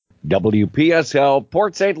WPSL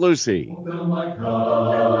Port St. Lucie.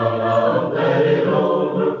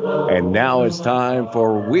 And now it's time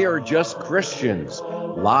for We're Just Christians,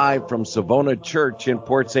 live from Savona Church in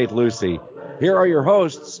Port St. Lucie. Here are your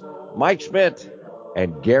hosts, Mike Schmidt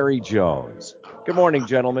and Gary Jones. Good morning,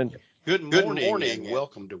 gentlemen. Good morning, and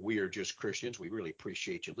welcome to We Are Just Christians. We really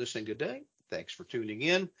appreciate you listening today. Thanks for tuning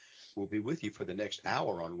in. We'll be with you for the next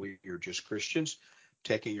hour on We Are Just Christians,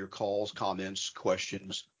 taking your calls, comments,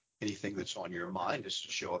 questions, anything that's on your mind. This is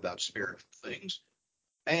a show about spiritual things.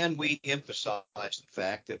 And we emphasize the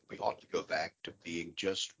fact that we ought to go back to being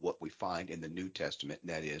just what we find in the New Testament,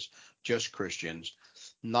 and that is just Christians,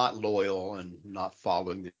 not loyal and not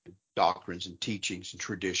following the doctrines and teachings and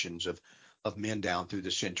traditions of men down through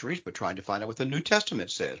the centuries, but trying to find out what the New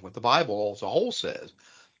Testament says, what the Bible as a whole says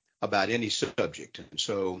about any subject. And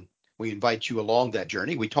so we invite you along that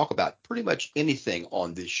journey. We talk about pretty much anything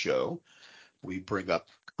on this show. We bring up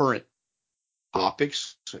current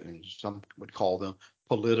topics, and some would call them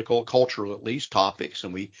political, cultural at least, topics,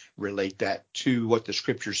 and we relate that to what the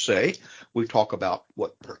scriptures say. We talk about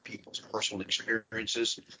what people's personal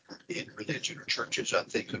experiences in religion or churches,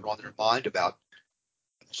 things that are on their mind about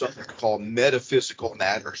something called metaphysical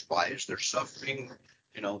matters, why is there suffering,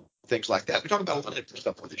 things like that. We talk about a lot of different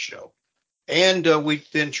stuff on this show. And we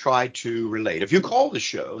then try to relate. If you call the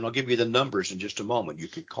show, and I'll give you the numbers in just a moment, you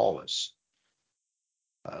can call us.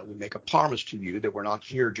 We make a promise to you that we're not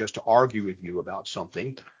here just to argue with you about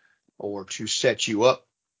something or to set you up,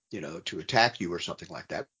 to attack you or something like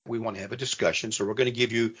that. We want to have a discussion. So we're going to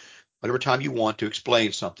give you whatever time you want to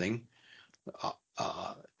explain something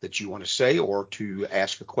that you want to say or to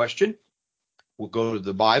ask a question. We'll go to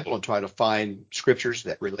the Bible and try to find scriptures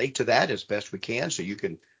that relate to that as best we can, so you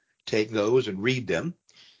can take those and read them.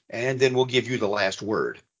 And then we'll give you the last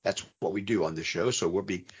word. That's what we do on this show. So we'll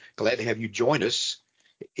be glad to have you join us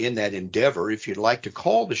in that endeavor. If you'd like to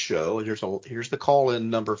call the show, here's the call-in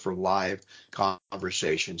number for live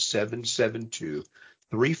conversation,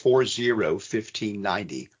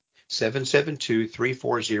 772-340-1590.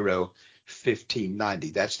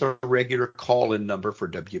 772-340-1590. That's the regular call-in number for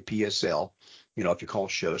WPSL. If you call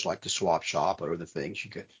shows like the Swap Shop or other things,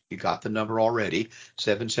 you got the number already,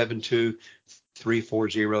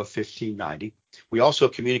 772-340-1590. We also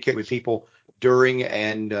communicate with people during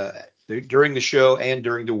the show and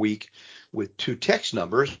during the week with two text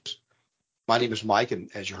numbers. My name is Mike, and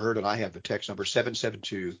as you heard, and I have the text number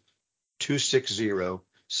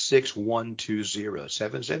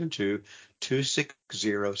 772-260-6120,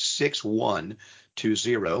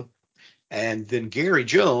 772-260-6120. And then Gary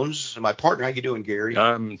Jones, my partner. How you doing, Gary?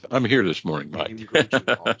 I'm here this morning, Mike.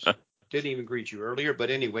 Didn't even greet you earlier, but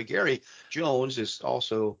anyway, Gary Jones is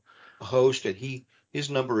also a host, and his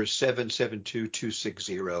number is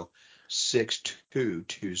 772-260-6220,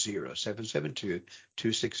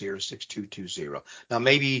 772-260-6220. Now,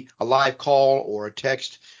 maybe a live call or a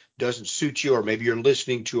text doesn't suit you, or maybe you're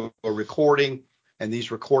listening to a recording, and these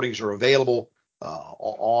recordings are available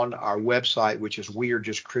on our website, which is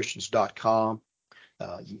wearejustchristians.com.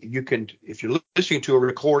 You can, if you're listening to a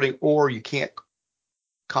recording or you can't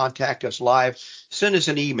contact us live, send us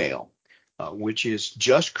an email, which is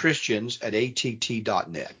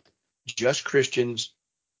justchristians@att.net.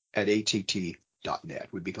 justchristians@att.net.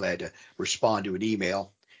 We'd be glad to respond to an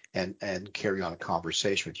email and carry on a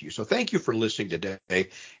conversation with you. So thank you for listening today,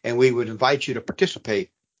 and we would invite you to participate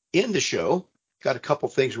in the show. Got a couple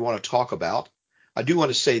things we want to talk about. I do want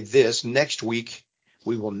to say this: next week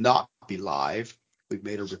we will not be live. We've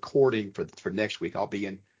made a recording for next week. I'll be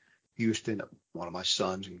in Houston at one of my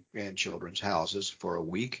sons and grandchildren's houses for a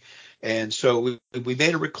week, and so we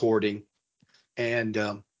made a recording and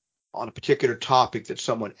on a particular topic that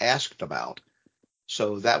someone asked about.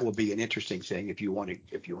 So that will be an interesting thing if you want to.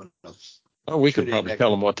 Well, we could probably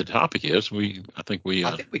tell them what the topic is. I think we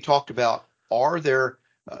talked about, are there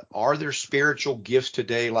spiritual gifts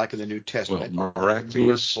today like in the New Testament? Well,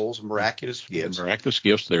 miraculous gifts. Miraculous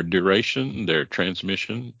gifts, their duration, their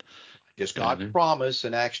transmission. Does God promise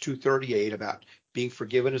in Acts 2:38 about being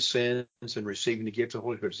forgiven of sins and receiving the gift of the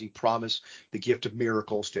Holy Spirit? Does he promise the gift of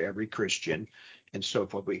miracles to every Christian? And so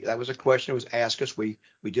that was a question that was asked us. We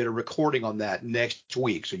did a recording on that next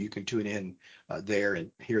week, so you can tune in there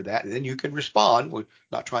and hear that. And then you can respond. We're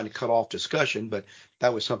not trying to cut off discussion, but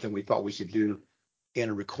that was something we thought we could do in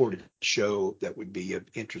a recorded show that would be of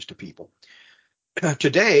interest to people.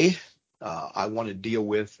 Today, I want to deal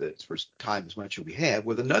with, for time as much as we have,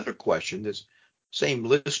 with another question this same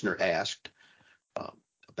listener asked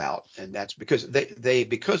about, and that's because they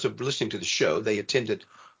because of listening to the show, they attended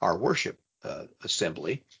our worship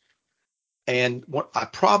assembly, And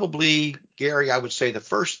Gary, I would say the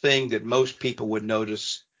first thing that most people would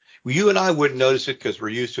notice, well, you and I wouldn't notice it because we're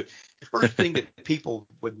used to it. The first thing that people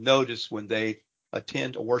would notice when they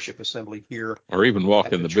attend a worship assembly here, or even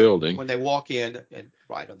walk in the building, when they walk in and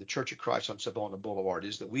right on the Church of Christ on Savona Boulevard,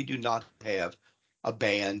 is that we do not have a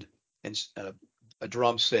band and a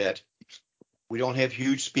drum set. We don't have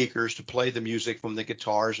huge speakers to play the music from the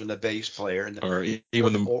guitars and the bass player and the organ.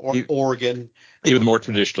 Even the more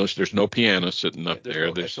traditionalist, there's no piano sitting up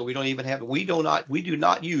there. So we do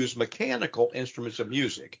not use mechanical instruments of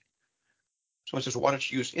music. Someone says, well, why don't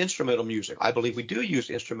you use instrumental music? I believe we do use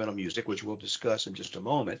instrumental music, which we'll discuss in just a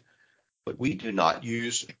moment, but we do not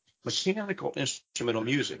use mechanical instrumental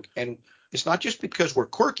music. And it's not just because we're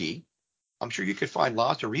quirky. I'm sure you could find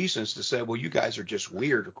lots of reasons to say, well, you guys are just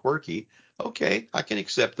weird or quirky. Okay, I can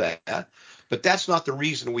accept that. But that's not the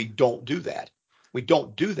reason we don't do that. We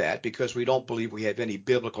don't do that because we don't believe we have any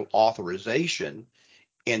biblical authorization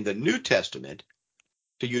in the New Testament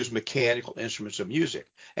to use mechanical instruments of music.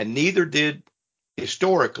 And neither did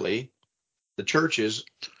historically the churches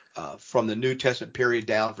from the New Testament period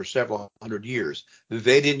down for several hundred years.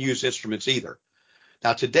 They didn't use instruments either.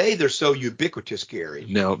 Now today they're so ubiquitous, Gary.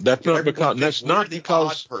 No, that's not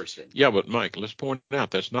because person. Yeah, but Mike, let's point out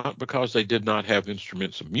that's not because they did not have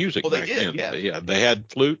instruments of music back then. Yeah, they had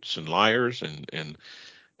flutes and lyres and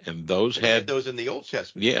those had those in the Old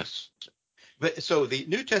Testament. Yes. But so the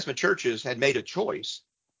New Testament churches had made a choice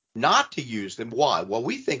not to use them. Why? Well,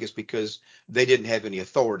 we think it's because they didn't have any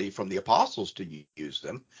authority from the apostles to use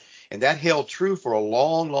them. And that held true for a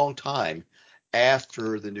long, long time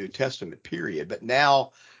after the New Testament period. But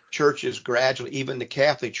now churches gradually, even the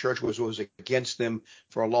Catholic Church was against them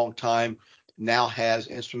for a long time, now has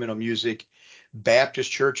instrumental music.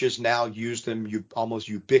 Baptist churches now use them almost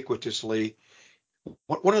ubiquitously.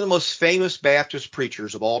 One of the most famous Baptist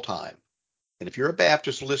preachers of all time, and if you're a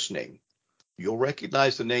Baptist listening, you'll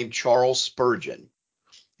recognize the name Charles Spurgeon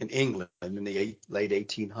in England in the late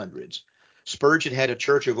 1800s. Spurgeon had a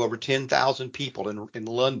church of over 10,000 people in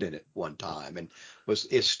London at one time and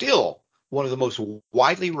is still one of the most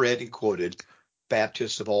widely read and quoted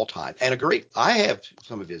Baptists of all time. And I have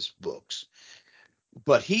some of his books,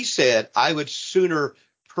 but he said, I would sooner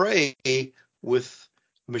pray with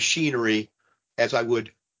machinery as I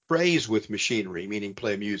would praise with machinery, meaning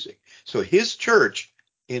play music. So his church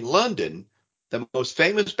in London, the most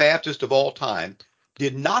famous Baptist of all time,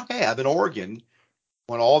 did not have an organ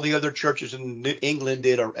when all the other churches in England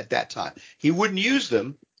did at that time. He wouldn't use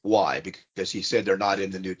them. Why? Because he said they're not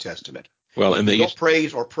in the New Testament. Well, and they don't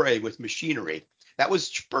praise or pray with machinery. That was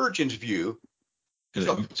Spurgeon's view.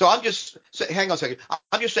 So I'm just hang on a second.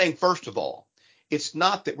 I'm just saying, first of all, it's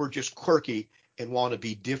not that we're just quirky and want to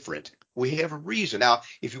be different. We have a reason. Now,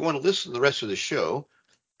 if you want to listen to the rest of the show,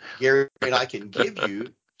 Gary and I can give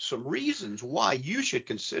you some reasons why you should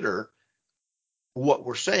consider what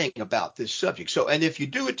we're saying about this subject. So, and if you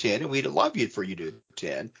do attend, and we'd love for you to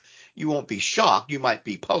attend, you won't be shocked. You might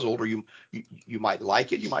be puzzled, or you might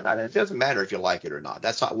like it. You might not. It doesn't matter if you like it or not.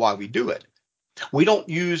 That's not why we do it. We don't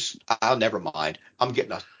use. Never mind. I'm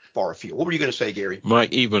getting far afield. What were you going to say, Gary?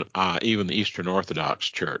 Mike, even the Eastern Orthodox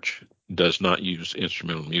Church does not use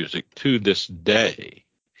instrumental music to this day.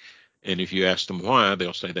 And if you ask them why,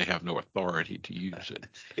 they'll say they have no authority to use it.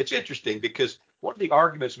 It's interesting because one of the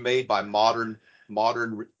arguments made by modern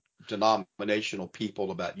denominational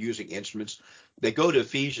people about using instruments, they go to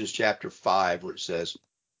Ephesians chapter 5 where it says,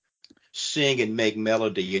 sing and make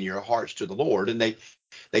melody in your hearts to the Lord. And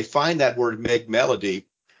they find that word make melody,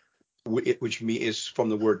 which is from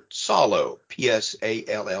the word psallo,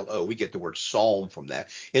 P-S-A-L-L-O. We get the word psalm from that.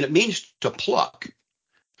 And it means to pluck.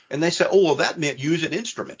 And they say, oh, well, that meant use an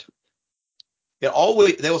instrument. They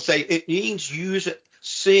will say it means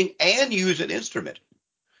sing and use an instrument.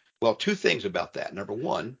 Well, two things about that. Number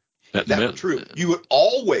one, if that were true, you would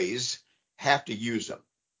always have to use them.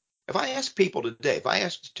 If I ask people today, if I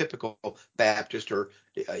ask a typical Baptist or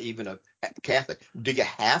even a Catholic, do you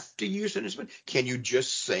have to use an instrument? Can you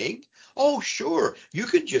just sing? Oh, sure, you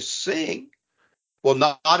can just sing. Well,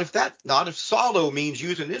 not if psallo means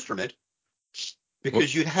use an instrument,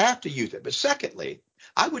 because you'd have to use it. But secondly,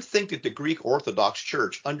 I would think that the Greek Orthodox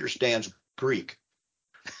Church understands Greek.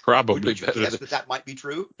 Probably better. Yes, that might be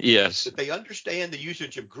true. Yes. That they understand the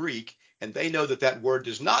usage of Greek, and they know that word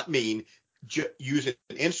does not mean use an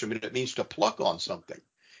instrument. It means to pluck on something.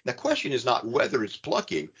 The question is not whether it's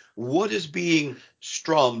plucking. What is being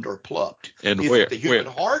strummed or plucked? And is it the human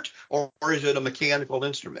heart, or is it a mechanical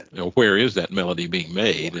instrument? Where is that melody being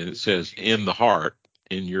made? And it says in the heart,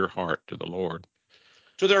 in your heart to the Lord.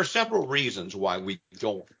 So there are several reasons why we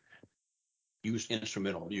don't use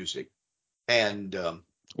instrumental music. And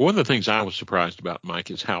one of the things I was surprised about,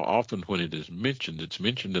 Mike, is how often when it is mentioned, it's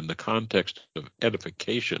mentioned in the context of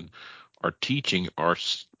edification or teaching or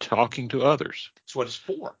talking to others. That's what it's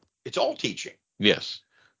for. It's all teaching. Yes.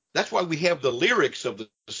 That's why we have the lyrics of the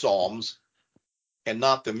Psalms and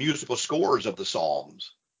not the musical scores of the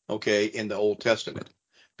Psalms, okay, in the Old Testament.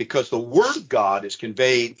 Because the Word of God is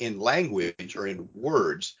conveyed in language or in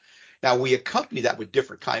words. Now, we accompany that with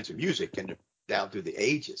different kinds of music and down through the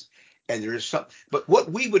ages. And there is some, but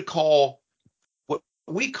what we call, let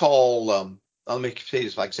me say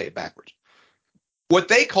this if I can say it backwards. What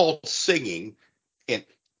they call singing in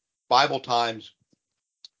Bible times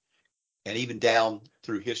and even down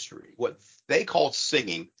through history, what they call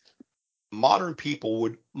singing, modern people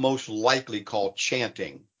would most likely call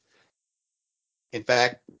chanting. In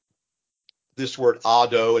fact, this word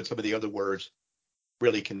ado and some of the other words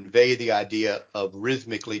really convey the idea of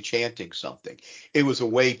rhythmically chanting something. It was a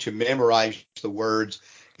way to memorize the words.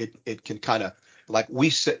 It can kind of, like we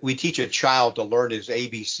teach a child to learn his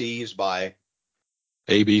ABCs by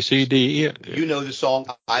A, B, C, D, E. You know the song.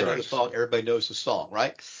 I know the song. Everybody knows the song,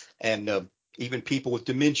 right? And even people with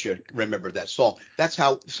dementia remember that song. That's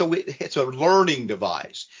how. So it's a learning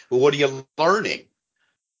device. Well, what are you learning?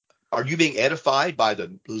 Are you being edified by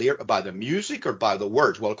the music or by the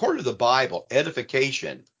words? Well, according to the Bible,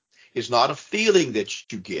 edification is not a feeling that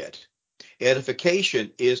you get.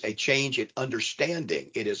 Edification is a change in understanding.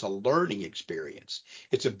 It is a learning experience.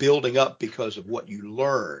 It's a building up because of what you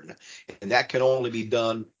learn. And that can only be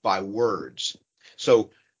done by words.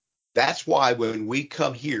 So that's why when we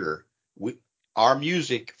come here, our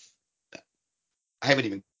music, I haven't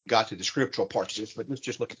even got to the scriptural parts of this, but let's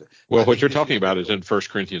just look at the. Well, what you're talking about is in 1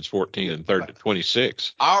 Corinthians 14 and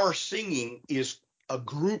 26. Our singing is a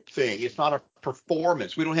group thing. It's not a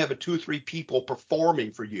performance. We don't have 2 or 3 people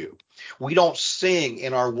performing for you. We don't sing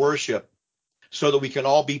in our worship so that we can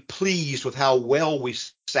all be pleased with how well we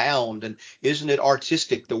sound. And isn't it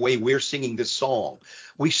artistic the way we're singing this song?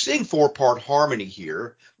 We sing 4-part harmony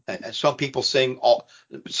here. And some people sing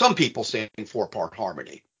 4-part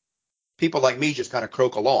harmony. People like me just kind of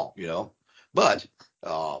croak along, but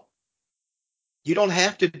you don't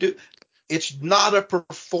have to do. It's not a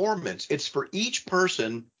performance. It's for each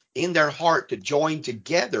person in their heart to join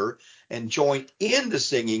together and join in the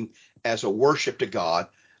singing as a worship to God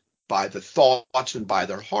by the thoughts and by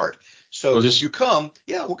their heart. So if you come,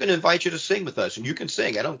 we're going to invite you to sing with us, and you can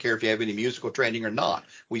sing. I don't care if you have any musical training or not.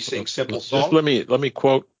 We sing simple songs. Just let me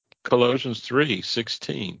quote Colossians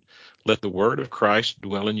 3:16. Let the word of Christ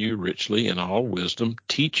dwell in you richly in all wisdom,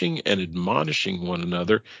 teaching and admonishing one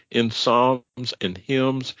another in psalms and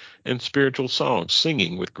hymns and spiritual songs,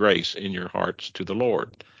 singing with grace in your hearts to the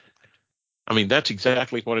Lord. I mean, that's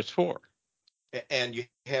exactly what it's for. And you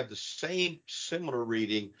have the same similar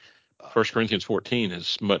reading. 1 Corinthians 14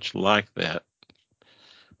 is much like that.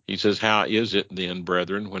 He says, how is it then,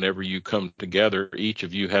 brethren, whenever you come together, each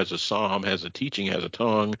of you has a psalm, has a teaching, has a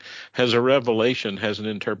tongue, has a revelation, has an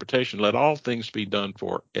interpretation. Let all things be done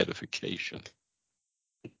for edification.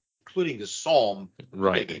 Including the psalm.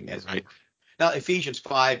 Right. Now, Ephesians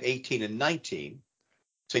 5:18 and 19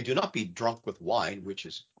 say, do not be drunk with wine,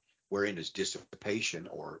 wherein is dissipation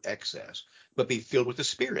or excess, but be filled with the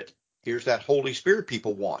Spirit. Here's that Holy Spirit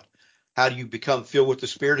people want. How do you become filled with the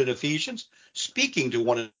Spirit in Ephesians? Speaking to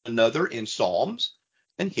one another in psalms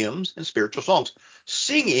and hymns and spiritual songs,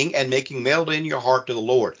 singing and making melody in your heart to the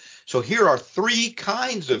Lord. So here are 3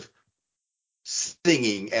 kinds of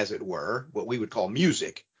singing, as it were, what we would call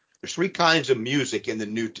music. There's 3 kinds of music in the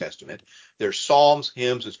New Testament. There's psalms,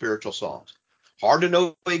 hymns, and spiritual songs. Hard to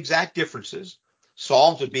know exact differences.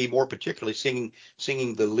 Psalms would be more particularly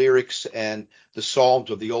singing the lyrics and the psalms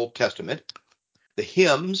of the Old Testament. The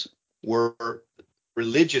hymns were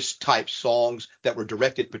religious type songs that were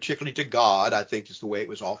directed particularly to God, I think is the way it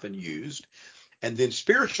was often used. And then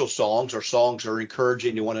spiritual songs are songs that are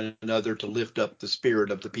encouraging to one another to lift up the spirit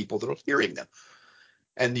of the people that are hearing them.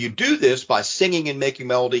 And you do this by singing and making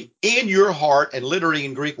melody in your heart, and literally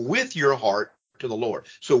in Greek, with your heart to the Lord.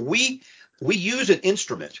 So we use an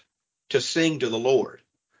instrument to sing to the Lord.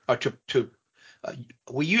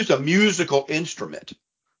 We use a musical instrument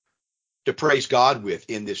to praise God with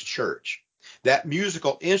in this church. That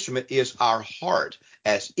musical instrument is our heart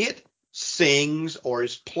as it sings or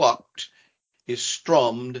is plucked, is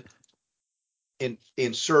strummed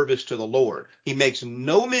in service to the Lord. He makes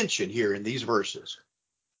no mention here in these verses.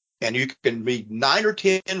 And you can read 9 or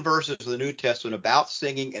 10 verses of the New Testament about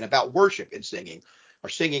singing and about worship and singing, or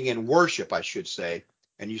singing and worship, I should say,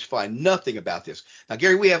 and you find nothing about this. Now,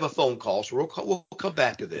 Gary, we have a phone call, so we'll come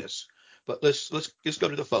back to this. But let's go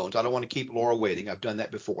to the phones. I don't want to keep Laura waiting. I've done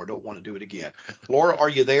that before. I don't want to do it again. Laura, are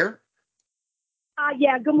you there?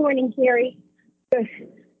 Yeah. Good morning, Gary.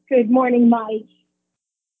 Good morning, Mike.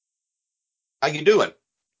 How you doing?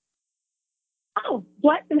 Oh,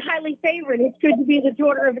 blessed and highly favored. It's good to be the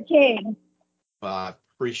daughter of a king. I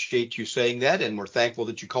appreciate you saying that, and we're thankful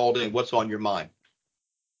that you called in. What's on your mind?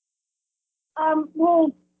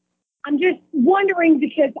 Well, I'm just wondering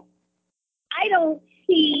because I don't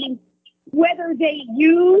see whether they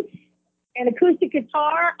use an acoustic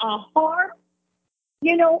guitar, a harp,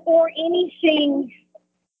 or anything,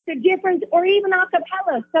 the difference, or even a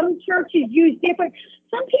cappella. Some churches use different.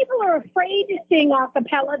 Some people are afraid to sing a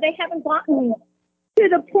cappella. They haven't gotten to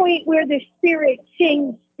the point where the Spirit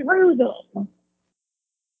sings through them.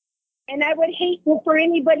 And I would hate for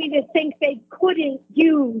anybody to think they couldn't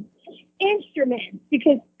use instruments,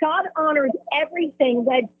 because God honors everything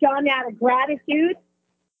that's done out of gratitude.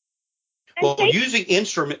 Well, using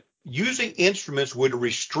instruments would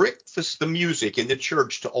restrict the music in the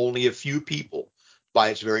church to only a few people by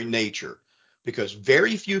its very nature, because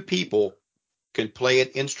very few people can play an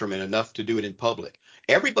instrument enough to do it in public.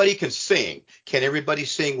 Everybody can sing. Can everybody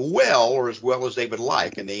sing well or as well as they would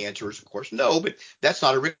like? And the answer is, of course, no, but that's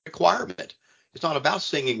not a requirement. It's not about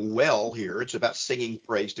singing well here. It's about singing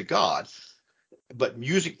praise to God. But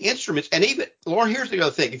music instruments, and even, Laura, here's the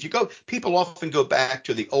other thing. If you go, people often go back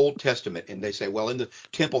to the Old Testament and they say, well, in the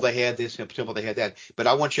temple they had this, in the temple they had that. But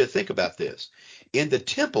I want you to think about this. In the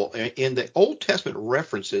temple, in the Old Testament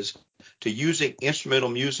references to using instrumental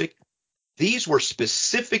music, these were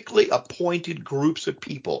specifically appointed groups of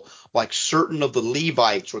people, like certain of the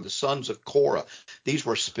Levites or the sons of Korah. These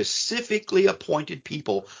were specifically appointed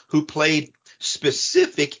people who played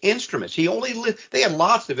specific instruments. They had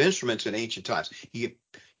lots of instruments in ancient times.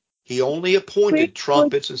 He only appointed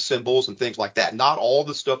trumpets and cymbals and things like that, not all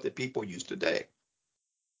the stuff that people use today.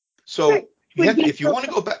 So if you want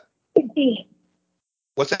to go back,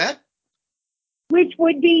 what's that? Which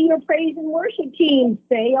would be your praise and worship teams.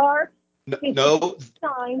 They are no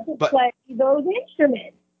designed to play those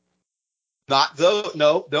instruments.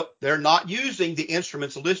 No, they're not using the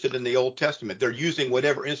instruments listed in the Old Testament. They're using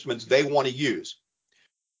whatever instruments they want to use.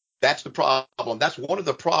 That's the problem. That's one of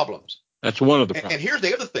the problems. That's one of the problems. And here's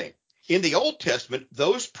the other thing. In the Old Testament,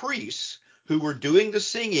 those priests who were doing the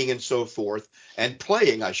singing and so forth, and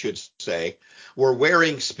playing, I should say, were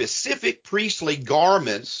wearing specific priestly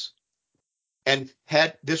garments and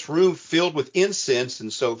had this room filled with incense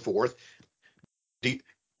and so forth.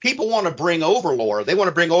 People want to bring over, Laura, they want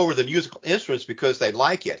to bring over the musical instruments because they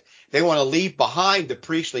like it. They want to leave behind the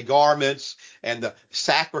priestly garments and the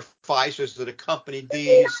sacrifices that accompanied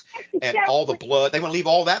these and all the blood. They want to leave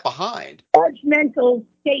all that behind. Judgmental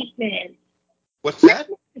statement. What's that?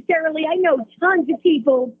 Not necessarily. I know tons of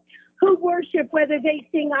people who worship, whether they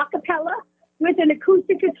sing a cappella with an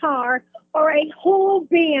acoustic guitar or a whole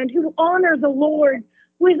band, who honor the Lord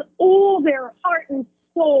with all their heart and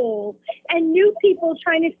soul, and new people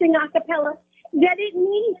trying to sing a cappella, that it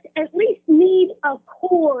needs at least need a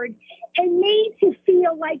chord and need to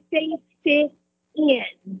feel like they fit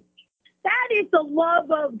in. That is the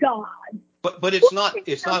love of God. But it's not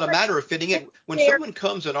a matter of fitting in. When someone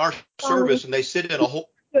comes in our service and they sit in a whole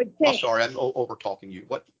sorry, I'm over talking you.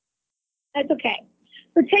 What? That's okay.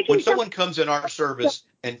 When someone comes in our service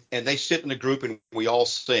and they sit in a group and we all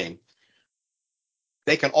sing,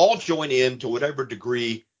 they can all join in to whatever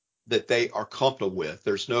degree that they are comfortable with.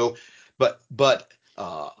 There's no, but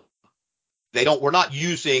they don't. We're not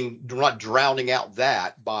drowning out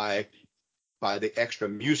that by the extra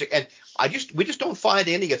music. And we just don't find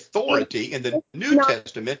any authority in the New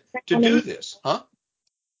Testament to do this, huh?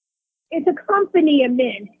 It's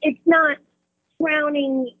accompaniment. It's not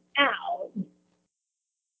drowning out.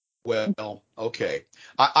 Well, okay.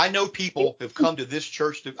 I know people have come to this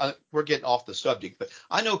church we're getting off the subject, but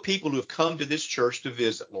I know people who have come to this church to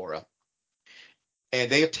visit, Laura.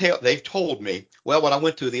 And they've told me, well, when I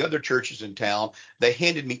went to the other churches in town, they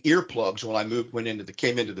handed me earplugs when I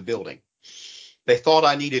came into the building. They thought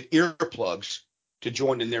I needed earplugs to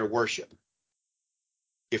join in their worship.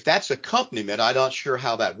 If that's accompaniment, I'm not sure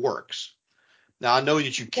how that works. Now, I know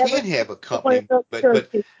that you can have accompaniment,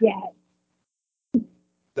 but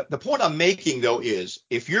the point I'm making, though, is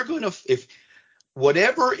if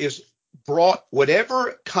whatever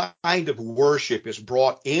kind of worship is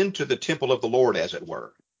brought into the temple of the Lord, as it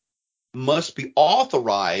were, must be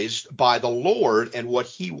authorized by the Lord and what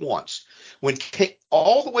he wants. When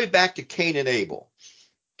all the way back to Cain and Abel,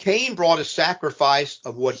 Cain brought a sacrifice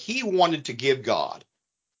of what he wanted to give God,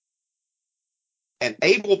 and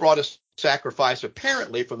Abel brought a sacrifice,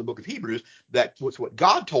 apparently from the book of Hebrews, that was what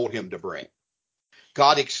God told him to bring.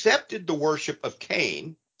 God accepted the worship of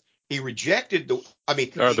Cain. He rejected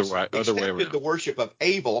the worship of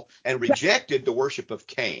Abel and rejected the worship of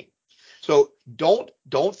Cain. So don't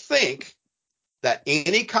think that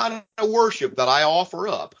any kind of worship that I offer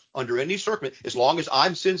up under any circumstance, as long as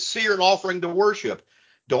I'm sincere in offering the worship,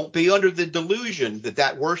 don't be under the delusion that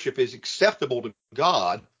that worship is acceptable to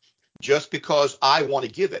God just because I want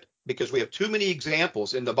to give it. Because we have too many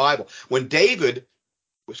examples in the Bible. When David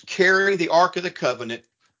was carrying the Ark of the Covenant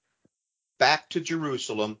back to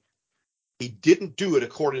Jerusalem, he didn't do it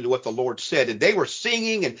according to what the Lord said. And they were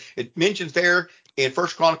singing, and it mentions there in 1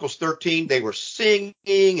 Chronicles 13, they were singing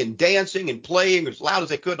and dancing and playing as loud as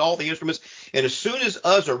they could, all the instruments. And as soon as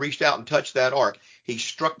Uzzah reached out and touched that ark, he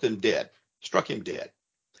struck him dead.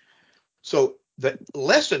 So the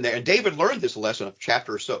lesson there, and David learned this lesson a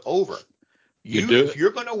chapter or so over. If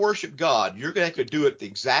you're going to worship God, you're going to have to do it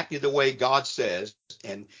exactly the way God says.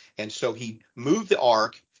 And so he moved the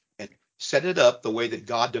ark and set it up the way that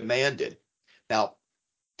God demanded. Now,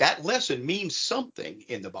 that lesson means something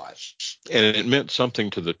in the Bible. And it meant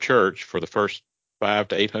something to the church for the first 500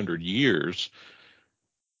 to 800 years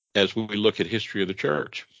as we look at history of the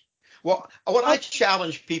church. Well, what I'm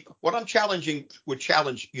challenge you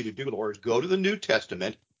to do, Laura, is go to the New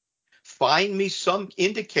Testament, find me some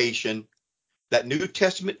indication that New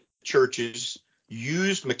Testament churches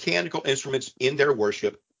used mechanical instruments in their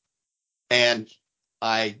worship, and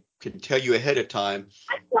I can tell you ahead of time,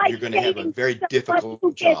 you're going to have a very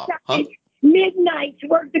difficult job. Midnight to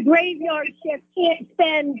work the graveyard shift can't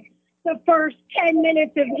spend the first 10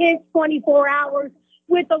 minutes of his 24 hours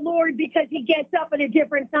with the Lord because he gets up at a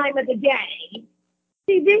different time of the day.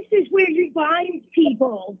 See, this is where you bind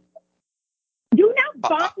people. Do not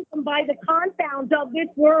bind them by the confounds of this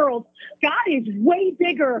world. God is way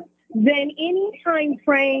bigger than any time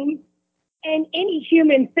frame and any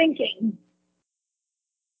human thinking.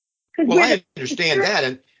 Well, I understand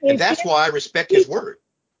that, and that's why I respect his word.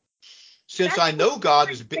 Since I know God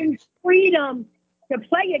is big. Freedom to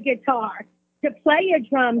play a guitar, to play a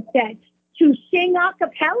drum set, to sing a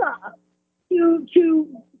cappella, to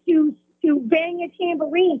bang a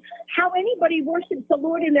tambourine. How anybody worships the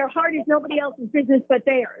Lord in their heart is nobody else's business but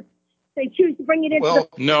theirs. They choose to bring it into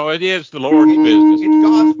no, it is the Lord's business. It's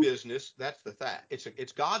God's business. That's the fact.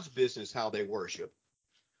 It's God's business how they worship.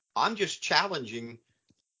 I'm just challenging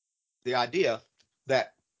the idea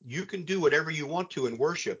that you can do whatever you want to in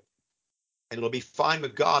worship, and it'll be fine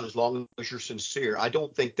with God as long as you're sincere. I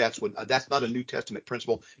don't think that's not a New Testament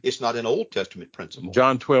principle. It's not an Old Testament principle.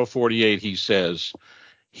 John 12:48, he says,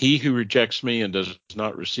 "He who rejects me and does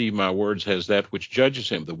not receive my words has that which judges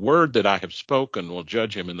him. The word that I have spoken will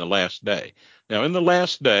judge him in the last day." Now, in the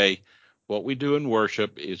last day, what we do in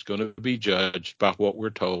worship is going to be judged by what we're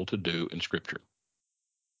told to do in Scripture.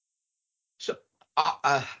 So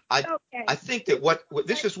I think that what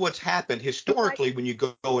this is what's happened historically when you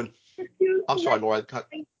go and I'm sorry, Laura. Cut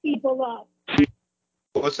people up.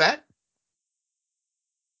 What's that?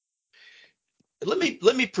 Let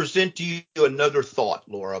me present to you another thought,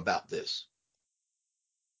 Laura, about this.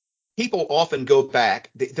 People often go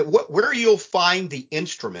back. Where you'll find the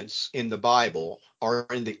instruments in the Bible are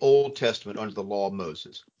in the Old Testament under the law of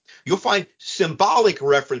Moses. You'll find symbolic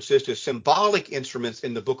references to symbolic instruments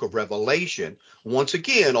in the book of Revelation. Once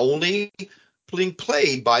again, only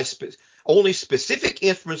specific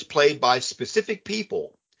instruments played by specific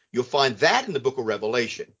people. You'll find that in the book of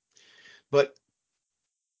Revelation. But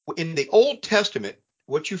in the Old Testament,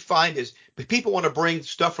 what you find is people want to bring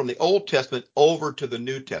stuff from the Old Testament over to the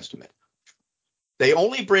New Testament. They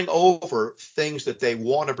only bring over things that they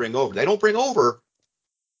want to bring over. They don't bring over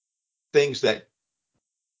things that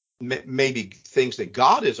maybe things that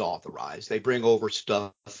God has authorized. They bring over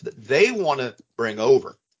stuff that they want to bring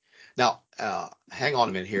over. Now, hang on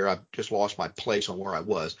a minute here. I've just lost my place on where I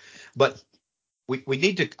was. But we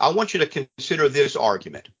need to. I want you to consider this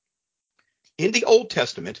argument. In the Old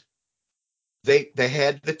Testament, they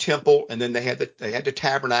had the temple, and then they had the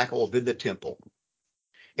tabernacle, then the temple.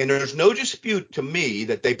 And there's no dispute to me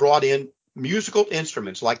that they brought in musical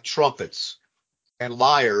instruments like trumpets and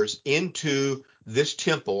lyres into this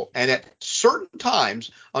temple, and at certain times,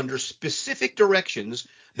 under specific directions,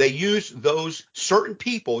 certain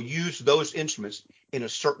people used those instruments in a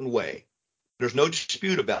certain way. There's no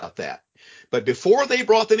dispute about that. But before they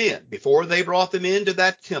brought them into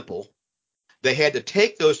that temple, they had to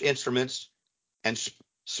take those instruments and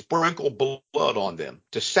sprinkle blood on them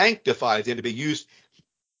to sanctify them to be used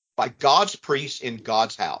by God's priests in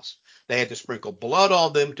God's house. They had to sprinkle blood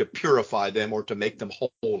on them to purify them or to make them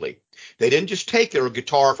holy. They didn't just take their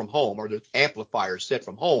guitar from home or their amplifier set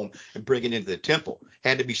from home and bring it into the temple. It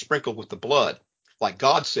had to be sprinkled with the blood, like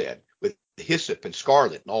God said, with hyssop and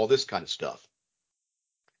scarlet and all this kind of stuff.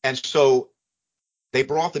 And so they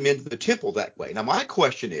brought them into the temple that way. Now, my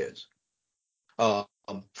question is,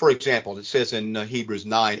 for example, it says in Hebrews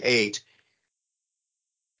 9:8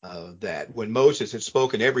 that when Moses had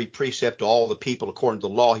spoken every precept to all the people according to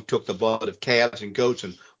the law, he took the blood of calves and goats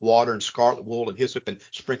and water and scarlet wool and hyssop and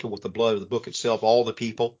sprinkled with the blood of the book itself all the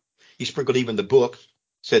people. He sprinkled even the book,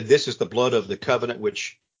 said, "This is the blood of the covenant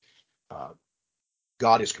which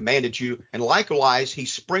God has commanded you." And likewise, he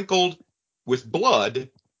sprinkled with blood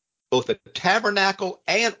both the tabernacle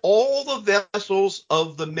and all the vessels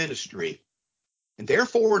of the ministry. And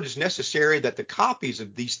therefore, it is necessary that the copies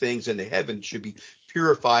of these things in the heavens should be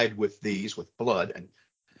purified with blood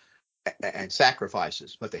and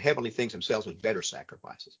sacrifices, but the heavenly things themselves with better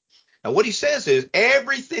sacrifices. Now, what he says is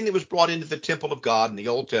everything that was brought into the temple of God in the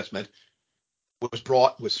Old Testament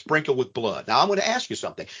was sprinkled with blood. Now, I'm going to ask you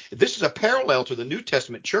something. This is a parallel to the New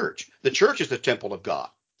Testament church. The church is the temple of God.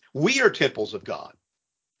 We are temples of God.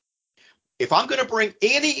 If I'm going to bring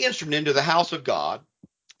any instrument into the house of God,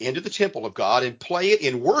 into the temple of God, and play it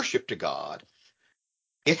in worship to God,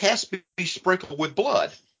 it has to be sprinkled with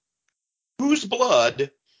blood. Whose blood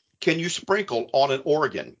can you sprinkle on an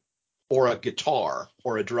organ or a guitar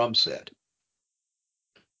or a drum set?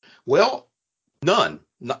 Well, none.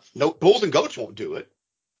 No, bulls and goats won't do it.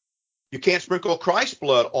 You can't sprinkle Christ's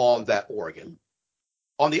blood on that organ.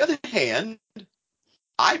 On the other hand,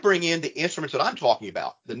 I bring in the instruments that I'm talking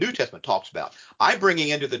about, the New Testament talks about. I'm bringing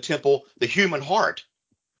into the temple the human heart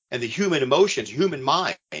and the human emotions, human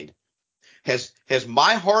mind. Has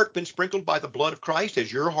my heart been sprinkled by the blood of Christ?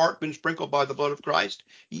 Has your heart been sprinkled by the blood of Christ?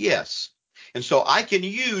 Yes. And so I can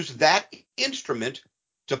use that instrument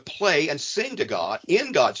to play and sing to God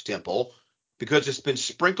in God's temple because it's been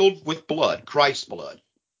sprinkled with blood, Christ's blood,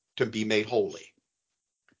 to be made holy.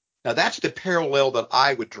 Now, that's the parallel that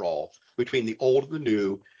I would draw between the old and the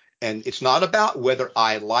new. And it's not about whether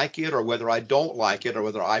I like it or whether I don't like it or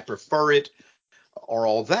whether I prefer it or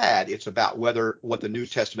all that. It's about what the New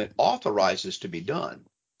Testament authorizes to be done.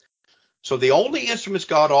 So the only instruments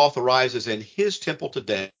God authorizes in his temple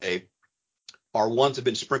today are ones that have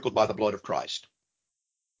been sprinkled by the blood of Christ.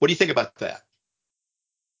 What do you think about that?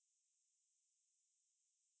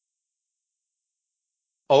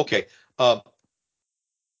 Okay.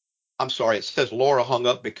 I'm sorry. It says Laura hung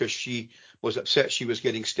up because she was upset she was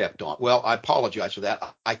getting stepped on. Well, I apologize for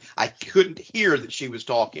that. I couldn't hear that she was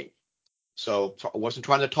talking. So I wasn't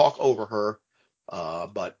trying to talk over her,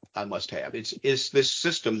 but I must have. It's this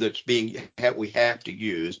system that's we have to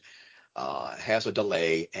use has a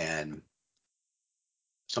delay, and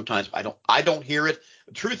sometimes I don't hear it.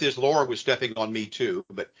 The truth is, Laura was stepping on me too,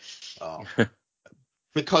 but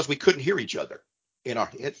because we couldn't hear each other in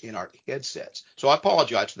our headsets. So I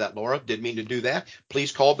apologize for that, Laura. Didn't mean to do that.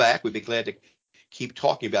 Please call back. We'd be glad to keep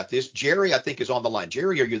talking about this. Jerry, I think, is on the line.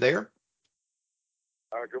 Jerry, are you there?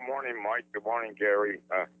 Good morning, Mike. Good morning, Gary.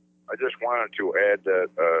 I just wanted to add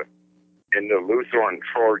that in the Lutheran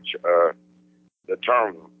Church, the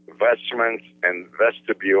term vestments and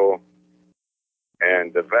vestibule,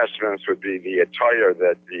 and the vestments would be the attire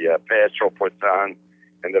that the pastor puts on,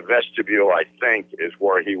 and the vestibule, I think, is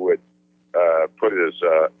where he would put his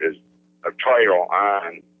attire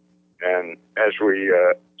on. And as we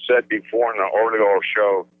said before in the audio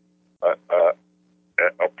show,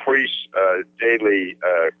 a priest's daily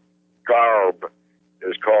garb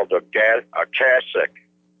is called a cassock.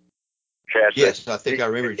 Yes, I think I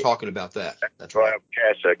remember you talking about that. That's right.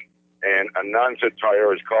 Cassock. And a nun's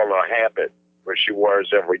attire is called a habit, which she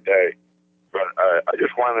wears every day. But I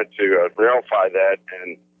just wanted to verify that,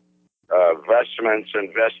 and vestments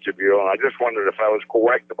and vestibule. And I just wondered if I was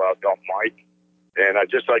correct about that, Mike. And I'd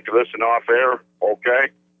just like to listen off air. Okay?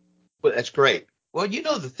 Well, that's great. Well,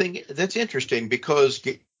 the thing that's interesting because,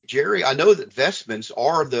 Jerry, I know that vestments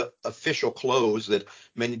are the official clothes that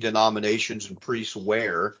many denominations and priests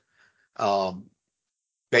wear,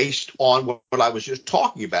 based on what I was just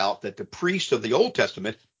talking about, that the priests of the Old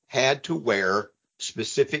Testament had to wear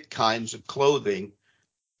specific kinds of clothing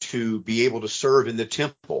to be able to serve in the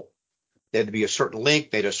temple. They had to be a certain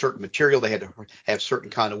length, they had a certain material, they had to have certain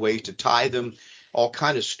kind of ways to tie them, all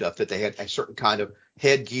kind of stuff, that they had a certain kind of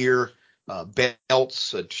headgear,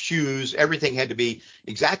 belts, shoes, everything had to be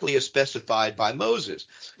exactly as specified by Moses.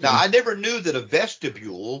 Now, I never knew that a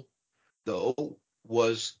vestibule, though,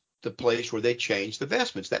 was the place where they changed the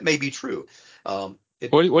vestments. That may be true.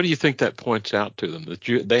 What do you think that points out to them?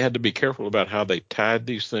 That they had to be careful about how they tied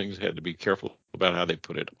these things. They had to be careful about how they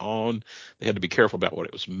put it on. They had to be careful about what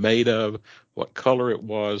it was made of, what color it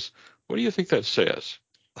was. What do you think that says?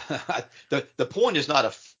 The point is not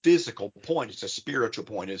a physical point; it's a spiritual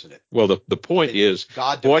point, isn't it? Well, the point is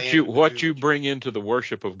what you bring into the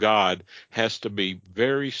worship of God has to be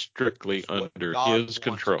very strictly under His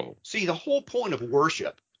control. See, the whole point of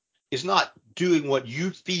worship is not doing what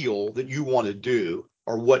you feel that you want to do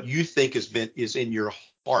or what you think is in your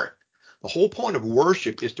heart. The whole point of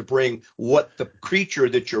worship is to bring what the creature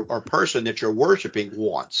or person that you're worshiping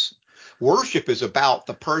wants. Worship is about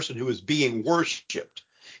the person who is being worshiped.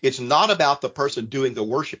 It's not about the person doing the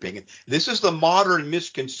worshiping. This is the modern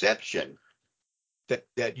misconception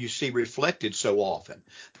that you see reflected so often.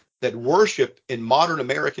 That worship in modern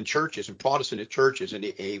American churches and Protestant churches and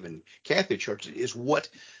even Catholic churches is what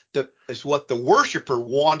the worshiper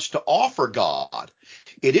wants to offer God.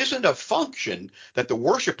 It isn't a function that the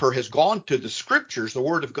worshiper has gone to the scriptures, the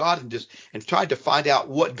word of God, and tried to find out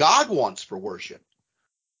what God wants for worship.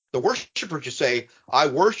 The worshiper just say, I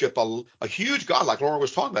worship a huge God, like Laura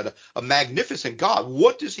was talking about, a magnificent God.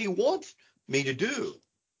 What does he want me to do?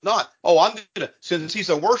 Not, since he's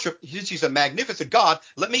a magnificent God,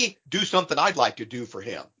 let me do something I'd like to do for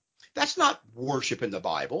him. That's not worship in the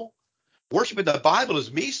Bible. Worship in the Bible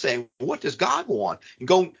is me saying, what does God want? And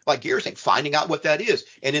going, like Gary's saying, finding out what that is.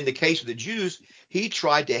 And in the case of the Jews, he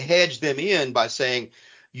tried to hedge them in by saying,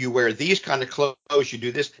 you wear these kind of clothes, you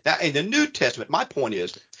do this. Now, in the New Testament, my point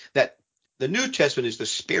is that the New Testament is the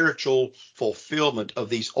spiritual fulfillment of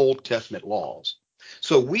these Old Testament laws.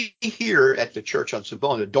 So we here at the church on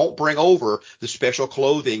Savona don't bring over the special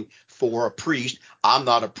clothing for a priest. I'm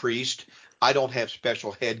not a priest. I don't have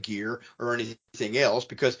special headgear or anything else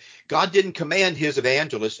because God didn't command his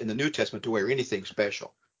evangelists in the New Testament to wear anything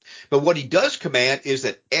special. But what he does command is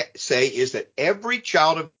that every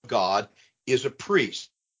child of God is a priest.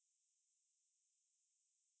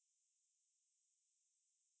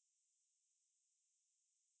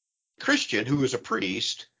 Christian who is a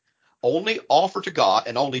priest only offer to God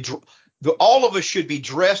and all of us should be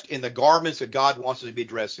dressed in the garments that God wants us to be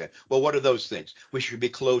dressed in. Well, what are those things? We should be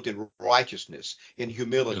clothed in righteousness, in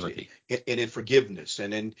humility, and in forgiveness,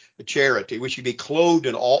 and in charity. We should be clothed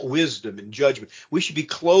in all wisdom and judgment. We should be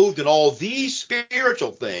clothed in all these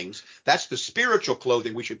spiritual things. That's the spiritual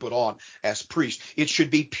clothing we should put on as priests. It should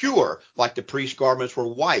be pure, like the priest garments were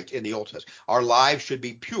white in the Old Testament. Our lives should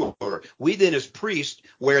be pure. We then as priests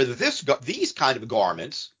wear these kind of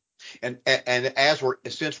garments. And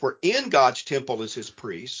since we're in God's temple as his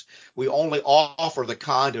priests, we only offer the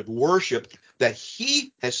kind of worship that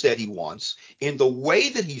he has said he wants in the way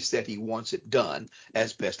that he said he wants it done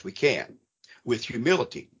as best we can, with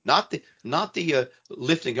humility, not the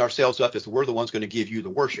lifting ourselves up as we're the ones going to give you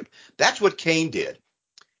the worship. That's what Cain did,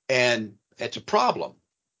 and it's a problem.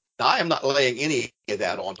 Now, I am not laying any of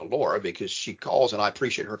that on to Laura because she calls, and I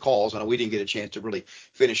appreciate her calls, and we didn't get a chance to really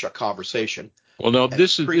finish our conversation. Well, no,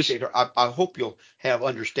 I hope you'll have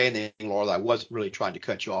understanding, Laura, that I wasn't really trying to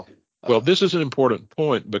cut you off. Well, this is an important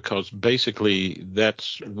point because basically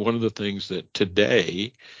that's one of the things that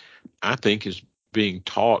today I think is being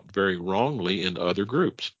taught very wrongly in other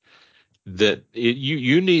groups. That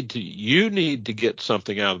you need to get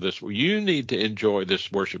something out of this. You need to enjoy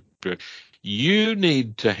this worship. You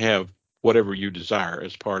need to have whatever you desire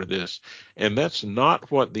as part of this. And that's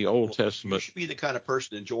not what the Old Testament. You should be the kind of person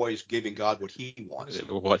that enjoys giving God what he wants.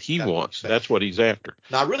 What he wants. That's what he's after.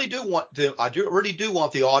 Now, I really do want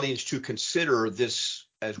the audience to consider this,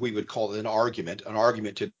 as we would call it, an argument. An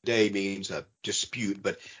argument today means a dispute,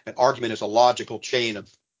 but an argument is a logical chain of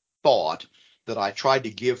thought that I tried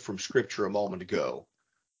to give from Scripture a moment ago.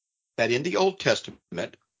 That in the Old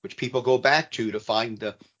Testament, which people go back to find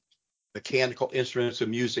the mechanical instruments of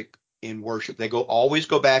music in worship, they always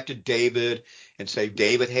go back to David and say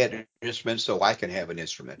David had an instrument, so I can have an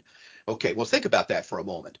instrument. Okay, well, think about that for a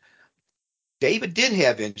moment. David did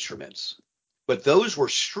have instruments, but those were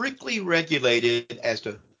strictly regulated as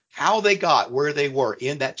to how they got where they were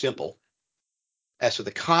in that temple, as to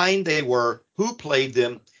the kind they were, who played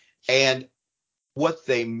them, and what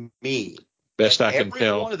they mean. Best I can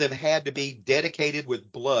tell. Every one of them had to be dedicated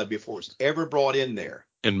with blood before it's ever brought in there.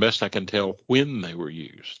 And best I can tell, when they were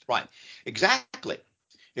used. Right. Exactly.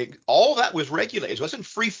 All that was regulated. It wasn't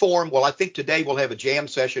free form. Well, I think today we'll have a jam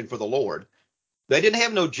session for the Lord. They didn't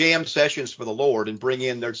have no jam sessions for the Lord and bring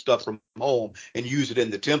in their stuff from home and use it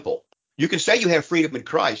in the temple. You can say you have freedom in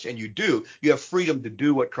Christ, and you do. You have freedom to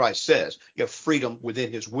do what Christ says. You have freedom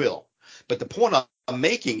within his will. But the point I'm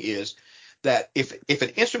making is that if an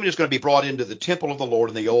instrument is going to be brought into the temple of the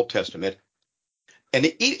Lord in the Old Testament, And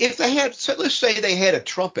if they had, so let's say they had a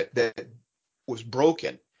trumpet that was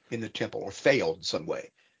broken in the temple or failed in some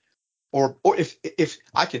way, or if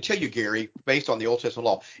I can tell you, Gary, based on the Old Testament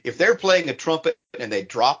law, if they're playing a trumpet and they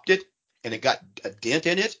dropped it and it got a dent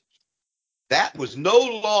in it, that was no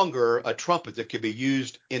longer a trumpet that could be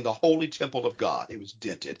used in the holy temple of God. It was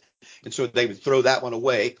dented. And so they would throw that one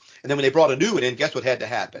away. And then when they brought a new one in, guess what had to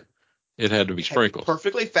happen? It had to be sprinkled.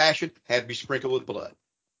 Perfectly fashioned, had to be sprinkled with blood.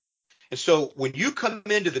 And so when you come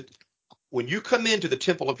into the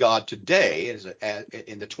temple of God today,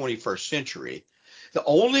 in the 21st century, the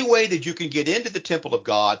only way that you can get into the temple of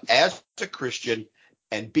God as a Christian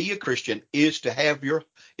and be a Christian is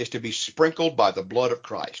to be sprinkled by the blood of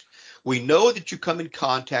Christ. We know that you come in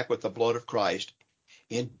contact with the blood of Christ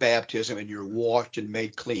in baptism and you're washed and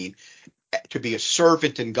made clean to be a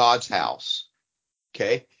servant in God's house.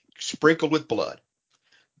 Okay? Sprinkled with blood.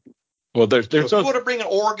 Well, so if you want to bring an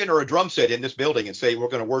organ or a drum set in this building and say we're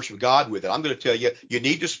going to worship God with it, I'm going to tell you, you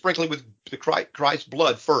need to sprinkle it with the Christ's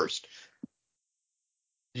blood first.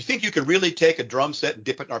 Do you think you could really take a drum set and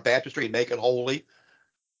dip it in our baptistry and make it holy?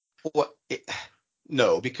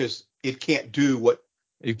 No, because it can't do what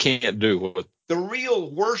the real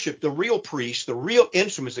worship, the real priests, the real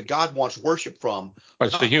instruments that God wants worship from.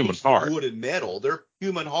 It's the human heart. Wood and metal, they're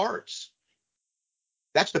human hearts.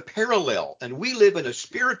 That's the parallel. And we live in a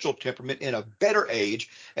spiritual temperament in a better age,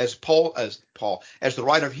 as the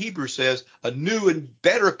writer of Hebrews says, a new and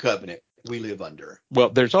better covenant we live under. Well,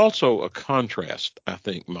 there's also a contrast, I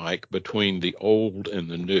think, Mike, between the old and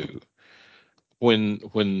the new.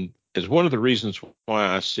 When is one of the reasons why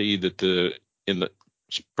I see that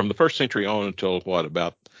from the first century on until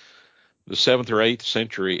about the 7th or 8th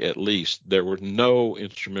century at least, there were no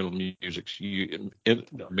instrumental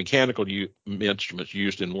mechanical instruments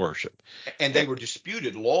used in worship. And they were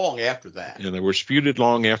disputed long after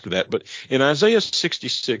that. But in Isaiah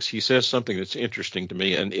 66, he says something that's interesting to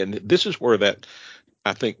me, and this is where that,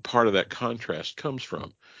 I think, part of that contrast comes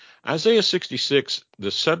from. Isaiah 66,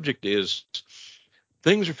 the subject is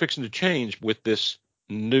things are fixing to change with this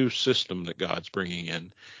new system that God's bringing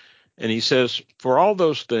in. And he says, for all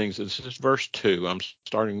those things, this is verse 2, I'm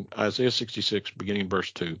starting Isaiah 66, beginning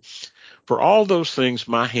verse 2. For all those things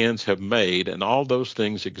my hands have made, and all those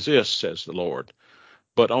things exist, says the Lord.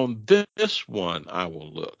 But on this one I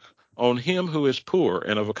will look, on him who is poor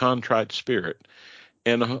and of a contrite spirit,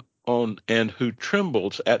 and who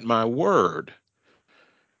trembles at my word.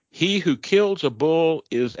 He who kills a bull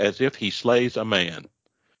is as if he slays a man.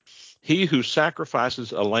 He who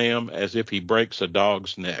sacrifices a lamb as if he breaks a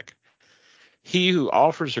dog's neck. He who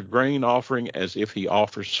offers a grain offering as if he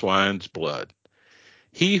offers swine's blood.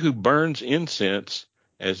 He who burns incense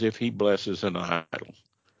as if he blesses an idol.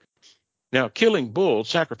 Now, killing bulls,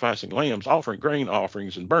 sacrificing lambs, offering grain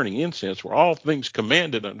offerings, and burning incense were all things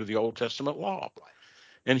commanded under the Old Testament law.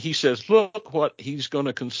 And he says, look what he's going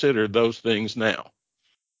to consider those things now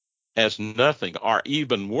as nothing, or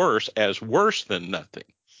even worse, as worse than nothing.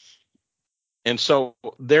 And so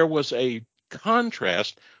there was a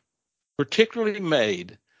contrast particularly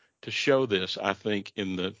made to show this, I think,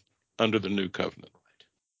 under the new covenant.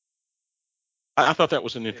 I thought that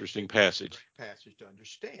was an interesting passage to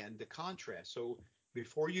understand the contrast. So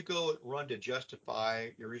before you go run to justify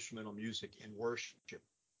your instrumental music in worship,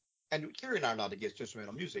 and Carrie and I are not against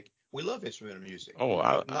instrumental music. We love instrumental music.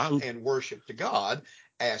 And worship to God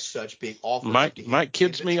as such being offered to Him. Mike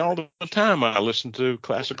kids me all the time. I listen to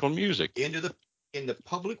classical music. In the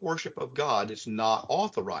public worship of God, it's not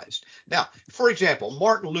authorized. Now, for example,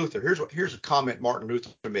 Martin Luther. Here's a comment Martin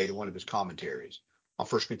Luther made in one of his commentaries on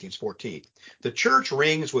 1 Corinthians 14. The church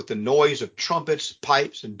rings with the noise of trumpets,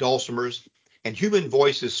 pipes, and dulcimers, and human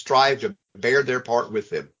voices strive to bear their part with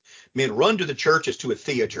them. Men run to the church as to a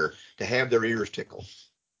theater to have their ears tickled.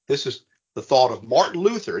 This is the thought of Martin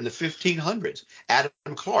Luther in the 1500s. Adam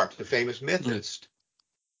Clarke, the famous Methodist.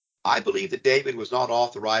 I believe that David was not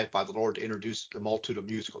authorized by the Lord to introduce the multitude of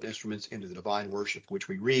musical instruments into the divine worship which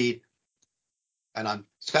we read. And I'm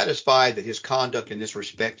satisfied that his conduct in this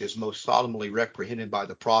respect is most solemnly reprehended by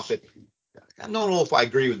the prophet. I don't know if I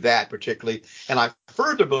agree with that particularly. And I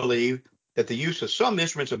further believe that the use of some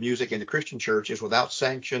instruments of music in the Christian church is without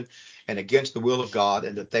sanction and against the will of God,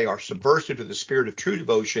 and that they are subversive to the spirit of true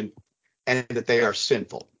devotion, and that they are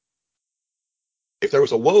sinful. If there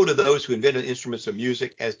was a woe to those who invented instruments of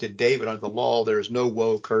music, as did David under the law, there is no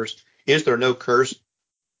woe, curse. Is there no curse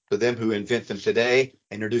to them who invent them today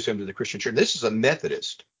and introduce them to the Christian church? This is a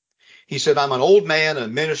Methodist. He said, I'm an old man and a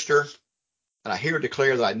minister, and I here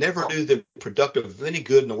declare that I never knew them productive of any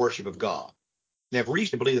good in the worship of God. They have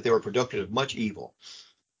reason to believe that they were productive of much evil.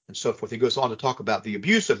 And so forth. He goes on to talk about the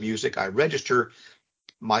abuse of music. I register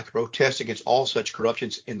Mike protests against all such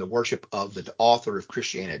corruptions in the worship of the author of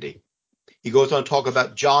Christianity. He goes on to talk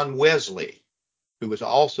about John Wesley, who was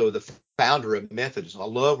also the founder of Methodism, a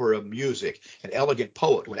lover of music, an elegant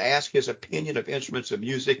poet. When asked his opinion of instruments of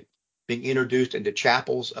music being introduced into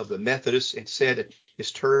chapels of the Methodists, and said in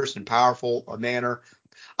his terse and powerful manner,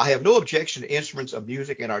 "I have no objection to instruments of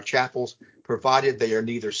music in our chapels, provided they are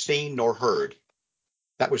neither seen nor heard."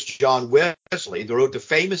 That was John Wesley, who wrote the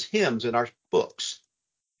famous hymns in our books.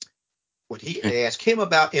 When they asked him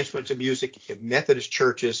about instruments of music in Methodist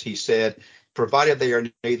churches, he said, "Provided they are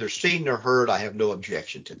neither seen nor heard, I have no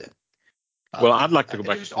objection to them." Well, I'd like to go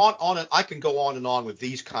back. I can go on and on with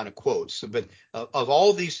these kind of quotes, but of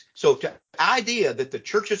all these, so the idea that the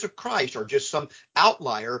churches of Christ are just some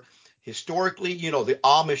outlier, historically, the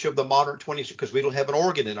Amish of the modern 20s, because we don't have an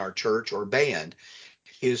organ in our church or band,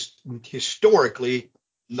 is historically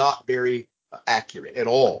not very accurate at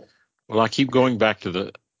all. Well, I keep going back to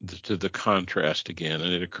the contrast again,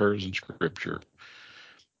 and it occurs in Scripture.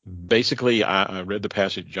 Basically, I read the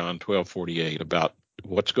passage John 12:48 about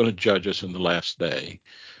what's going to judge us in the last day.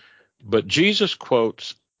 But Jesus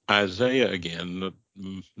quotes Isaiah again,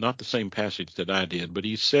 not the same passage that I did, but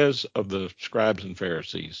he says of the scribes and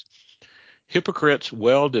Pharisees, "Hypocrites,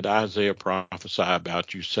 well did Isaiah prophesy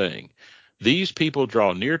about you, saying, these people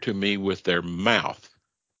draw near to me with their mouth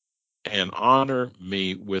and honor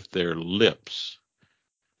me with their lips,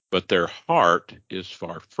 but their heart is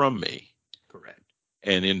far from me. Correct.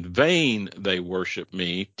 And in vain they worship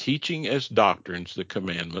me, teaching as doctrines the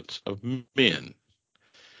commandments of men."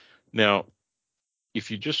 Now, if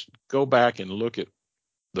you just go back and look at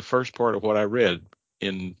the first part of what I read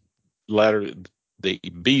in the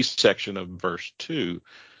B section of verse 2,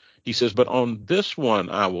 he says, "But on this one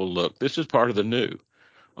I will look." This is part of the new.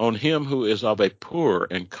 "On him who is of a poor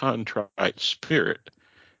and contrite spirit,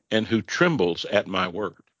 and who trembles at my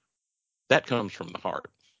word." That comes from the heart,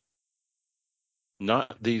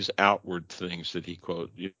 not these outward things that he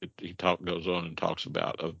quotes. He goes on and talks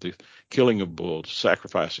about of the killing of bulls,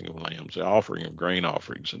 sacrificing of lambs, the offering of grain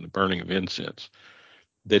offerings, and the burning of incense,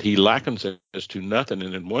 that he likens as to nothing.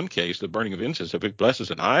 And in one case, the burning of incense, if it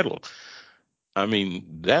blesses an idol, I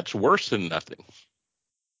mean, that's worse than nothing.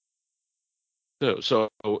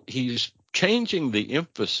 So he's changing the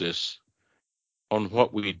emphasis on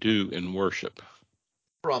what we do in worship.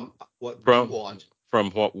 From what we want.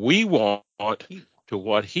 From what we want to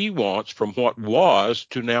what he wants, from what was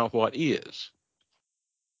to now what is.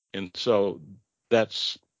 And so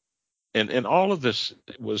that's, and all of this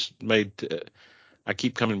was made to, I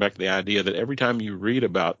keep coming back to the idea that every time you read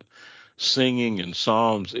about singing and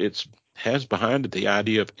psalms, it has behind it the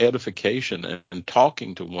idea of edification and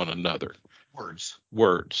talking to one another.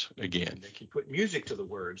 Words again. They can put music to the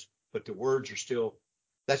words, but the words are still,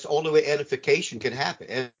 that's the only way edification can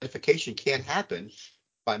happen. Edification can't happen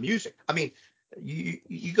by music. I mean,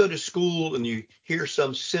 you go to school and you hear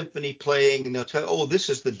some symphony playing and they'll tell, "Oh, this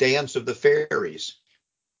is the dance of the fairies."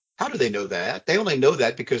 How do they know that? They only know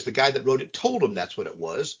that because the guy that wrote it told them that's what it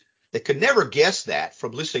was. They could never guess that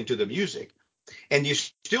from listening to the music. And you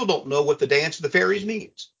still don't know what the dance of the fairies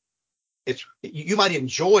means. You might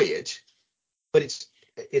enjoy it, but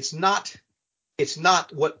it's not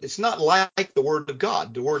like the word of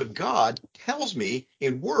God. The word of God tells me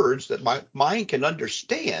in words that my mind can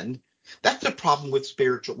understand. That's the problem with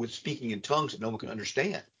speaking in tongues that no one can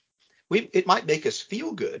understand. It might make us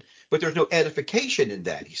feel good, but there's no edification in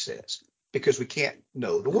that, he says, because we can't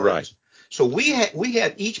know the words. Right. So we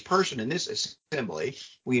have each person in this assembly,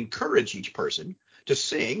 we encourage each person to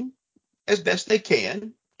sing as best they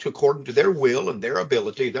can, according to their will and their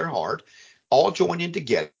ability, their heart, all join in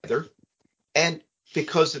together. And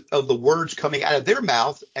because of the words coming out of their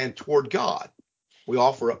mouth and toward God, we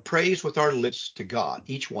offer up praise with our lips to God.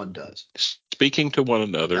 Each one does. Speaking to one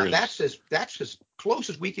another. Now, that's as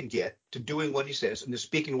close as we can get to doing what he says and to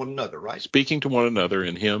speaking to one another, right? Speaking to one another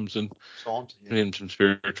in hymns and psalms, hymns and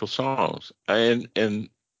spiritual songs. And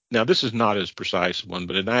now this is not as precise one,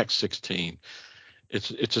 but in Acts 16,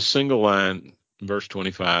 it's a single line, verse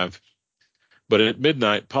 25. "But at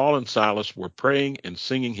midnight, Paul and Silas were praying and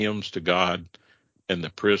singing hymns to God, and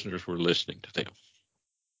the prisoners were listening to them."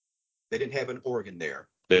 They didn't have an organ there.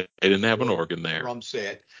 They didn't have an organ there. Drum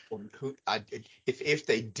set. If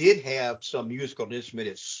they did have some musical instrument,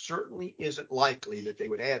 it certainly isn't likely that they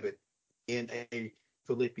would have it in a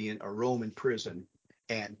Philippian or Roman prison,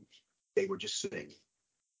 and they were just singing.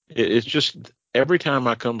 It's just every time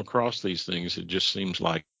I come across these things, it just seems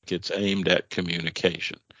like it's aimed at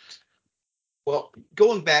communication. Well,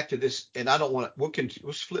 going back to this, and I don't want to.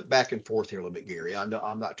 We'll flip back and forth here a little bit, Gary. I know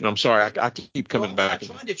I'm not. I'm sorry. I keep coming back. I'm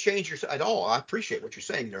not trying to change your at all. I appreciate what you're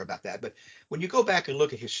saying there about that, but when you go back and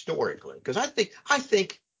look at historically, because I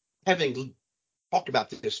think having talked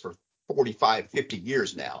about this for 45, 50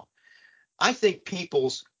 years now, I think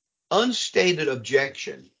people's unstated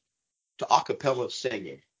objection to a cappella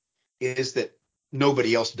singing is that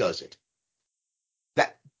nobody else does it.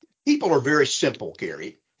 That people are very simple,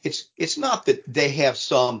 Gary. It's not that they have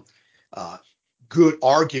some good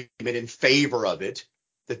argument in favor of it,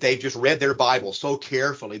 that they've just read their Bible so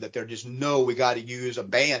carefully that they're just, no, we got to use a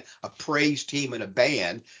band, a praise team and a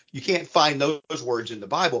band. You can't find those words in the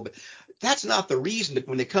Bible, but that's not the reason that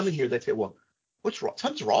when they come in here, they say, well, what's wrong?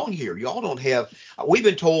 Something's wrong here. Y'all don't have, we've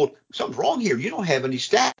been told something's wrong here. You don't have any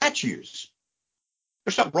statues.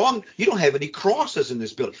 There's something wrong. You don't have any crosses in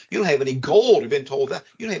this building. You don't have any gold. We've been told that.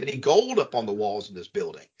 You don't have any gold up on the walls in this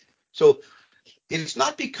building. So it's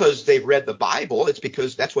not because they've read the Bible. It's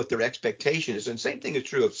because that's what their expectation is. And same thing is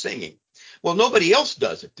true of singing. Well, nobody else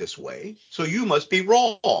does it this way, so you must be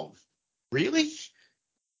wrong. Really?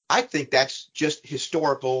 I think that's just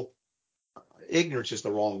historical ignorance is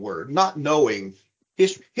the wrong word. Not knowing.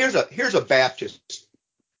 Here's a Baptist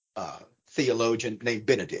theologian named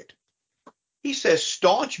Benedict. He says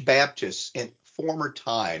staunch Baptists in former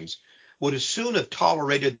times would as soon have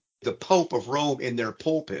tolerated the Pope of Rome in their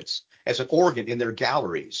pulpits as an organ in their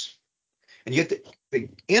galleries. And yet the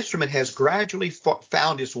instrument has gradually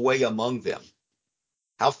found its way among them.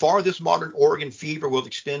 How far this modern organ fever will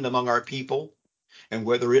extend among our people, and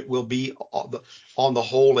whether it will be on the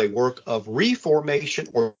whole a work of reformation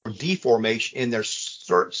or deformation in their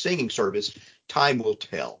singing service, time will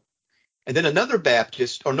tell. And then another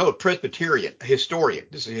Baptist, or no, Presbyterian historian.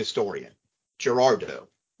 This is a historian, John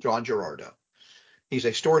Gerardo. He's a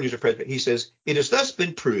historian, he's a Presbyterian. He says, it has thus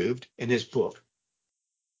been proved in his book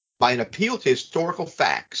by an appeal to historical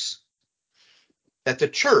facts that the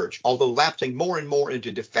church, although lapsing more and more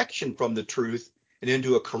into defection from the truth and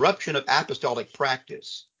into a corruption of apostolic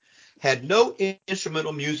practice, had no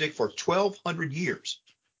instrumental music for 1,200 years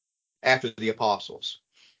after the apostles,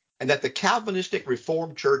 and that the Calvinistic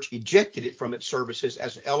Reformed Church ejected it from its services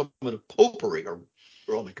as an element of popery or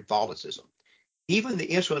Roman Catholicism. Even the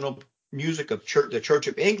instrumental music of the Church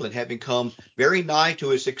of England had become very nigh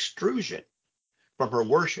to its extrusion from her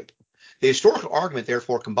worship. The historical argument,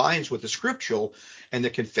 therefore, combines with the scriptural and the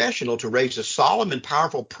confessional to raise a solemn and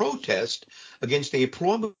powerful protest against the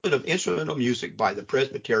employment of instrumental music by the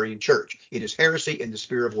Presbyterian Church. It is heresy in the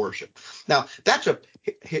sphere of worship. Now, that's a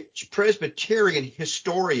Presbyterian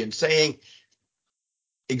historian saying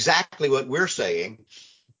exactly what we're saying.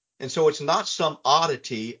 And so it's not some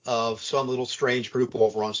oddity of some little strange group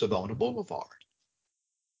over on Savona Boulevard.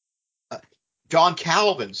 John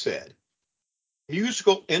Calvin said,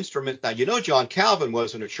 musical instruments. Now, you know, John Calvin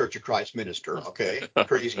wasn't a Church of Christ minister, okay?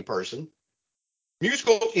 Crazy person.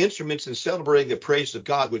 Musical instruments in celebrating the praises of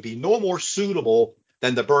God would be no more suitable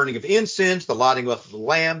than the burning of incense, the lighting of the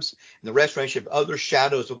lamps, and the restoration of other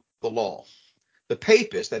shadows of the law. The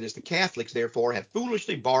papists, that is the Catholics, therefore, have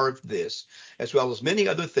foolishly borrowed this, as well as many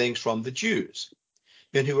other things, from the Jews.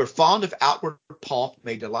 Men who are fond of outward pomp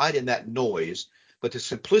may delight in that noise, but the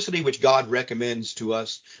simplicity which God recommends to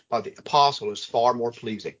us by the apostle is far more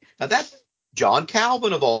pleasing. Now that's John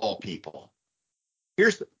Calvin of all people.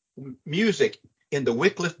 Here's the music in the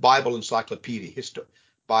Wycliffe Bible Encyclopedia,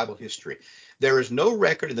 Bible history. There is no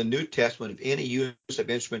record in the New Testament of any use of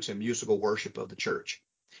instruments in musical worship of the church.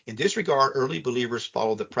 In this regard, early believers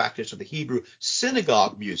followed the practice of the Hebrew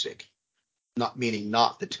synagogue music, not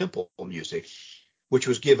the temple music, which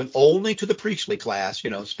was given only to the priestly class,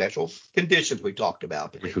 special conditions we talked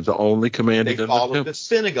about. Which was the only commanded. They followed the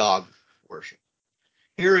synagogue worship.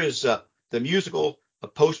 Here is the musical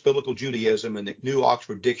of post-biblical Judaism in the New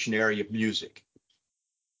Oxford Dictionary of Music.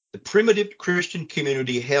 The primitive Christian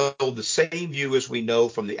community held the same view as we know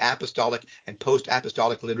from the apostolic and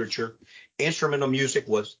post-apostolic literature. Instrumental music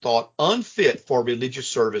was thought unfit for religious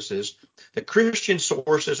services. The Christian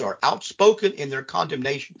sources are outspoken in their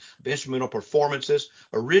condemnation of instrumental performances.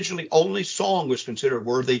 Originally, only song was considered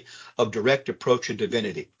worthy of direct approach to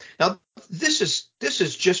divinity. Now, this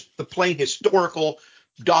is just the plain historical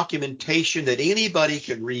documentation that anybody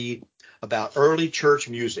can read about early church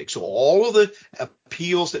music. So all of the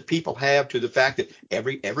appeals that people have to the fact that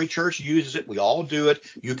every church uses it, we all do it,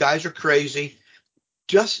 you guys are crazy,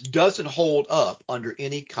 just doesn't hold up under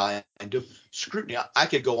any kind of scrutiny. I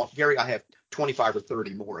could go on, Gary. I have 25 or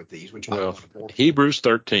 30 more of these. Hebrews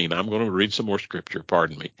 13. I'm going to read some more scripture.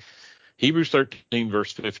 Pardon me. Hebrews 13,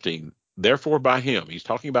 verse 15. Therefore, by him, he's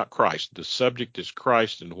talking about Christ. The subject is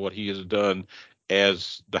Christ and what he has done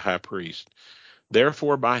as the high priest.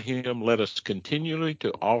 Therefore, by him, let us continually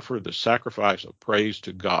to offer the sacrifice of praise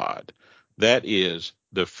to God. That is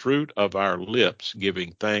the fruit of our lips,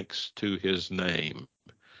 giving thanks to his name.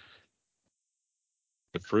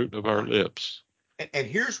 The fruit of our lips. And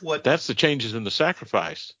here's what... That's the changes in the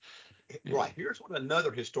sacrifice. Right. Here's what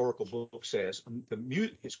another historical book says. The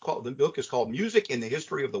book is called Music in the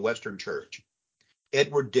History of the Western Church.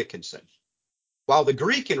 Edward Dickinson. While the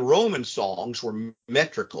Greek and Roman songs were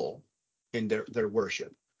metrical in their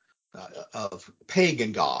worship of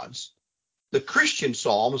pagan gods, the Christian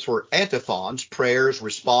psalms were antiphons, prayers,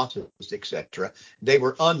 responses, etc. They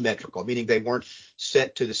were unmetrical, meaning they weren't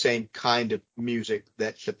set to the same kind of music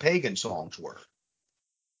that the pagan songs were.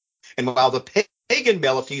 And while the pagan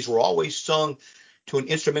melodies were always sung to an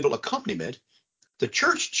instrumental accompaniment, the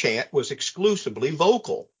church chant was exclusively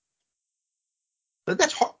vocal. But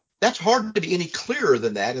that's hard to be any clearer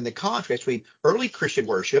than that in the contrast between early Christian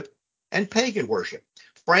worship and pagan worship.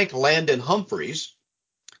 Frank Landon Humphreys,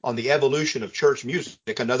 on the evolution of church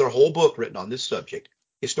music, another whole book written on this subject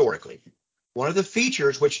historically. One of the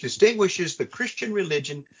features which distinguishes the Christian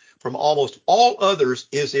religion from almost all others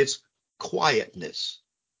is its quietness.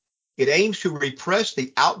 It aims to repress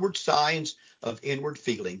the outward signs of inward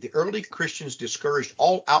feeling. The early Christians discouraged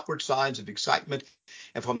all outward signs of excitement,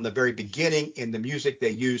 and from the very beginning in the music they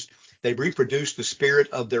used, they reproduced the spirit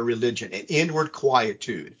of their religion, an inward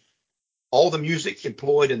quietude. All the music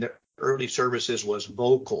employed in the early services was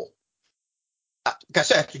vocal. I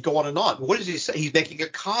guess I could go on and on. What does he say? He's making a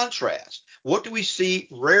contrast. What do we see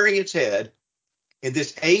rearing its head in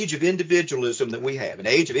this age of individualism that we have, an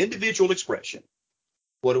age of individual expression?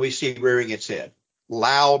 What do we see rearing its head?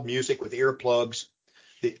 Loud music with earplugs,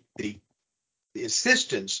 the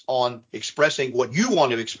insistence on expressing what you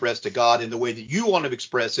want to express to God in the way that you want to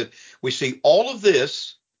express it. We see all of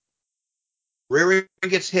this rearing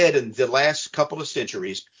its head in the last couple of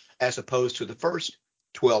centuries as opposed to the first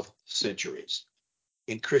 12 centuries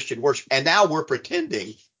in Christian worship. And now we're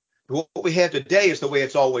pretending what we have today is the way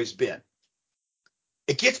it's always been.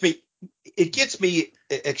 It gets me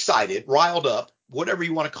excited, riled up, whatever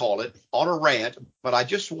you want to call it, on a rant, but I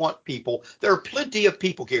just want people, there are plenty of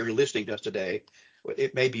people, Gary, listening to us today.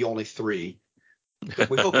 It may be only 3, but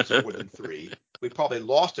we hope it's more than 3. We probably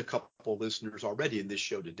lost a couple listeners already in this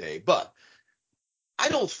show today, but I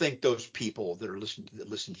don't think those people that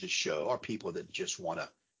listen to this show are people that just want to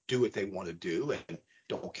do what they want to do and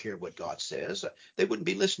don't care what God says. They wouldn't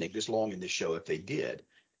be listening this long in this show if they did.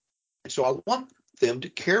 And so I want them to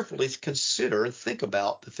carefully consider and think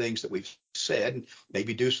about the things that we've said and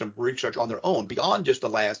maybe do some research on their own beyond just the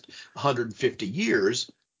last 150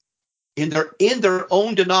 years. In their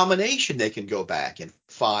own denomination, they can go back and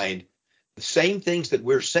find the same things that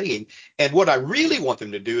we're saying. And what I really want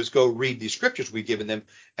them to do is go read the scriptures we've given them.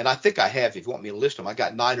 And I think I have, if you want me to list them, I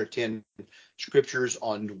got 9 or 10 scriptures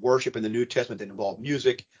on worship in the New Testament that involve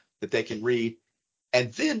music that they can read.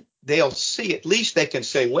 And then they'll see, at least they can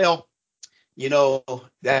say, well, you know,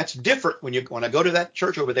 that's different when I go to that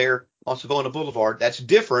church over there on Savona Boulevard, that's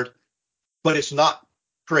different, but it's not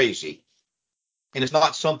crazy. And it's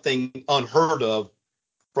not something unheard of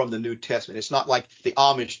from the New Testament. It's not like the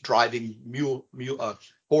Amish driving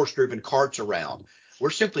horse-driven carts around. We're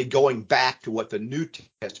simply going back to what the New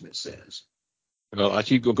Testament says. Well, I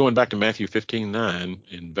keep going back to Matthew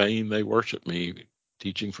 15:9. In vain they worship me,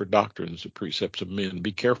 teaching for doctrines, the precepts of men.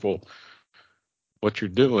 Be careful what you're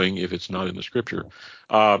doing if it's not in the scripture.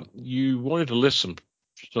 You wanted to list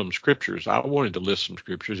some scriptures. I wanted to list some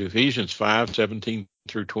scriptures. Ephesians 5:17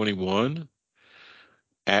 through 21,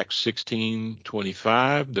 Acts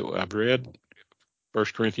 16:25 that I've read, 1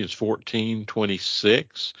 Corinthians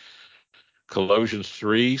 14:26, Colossians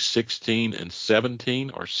 3:16 and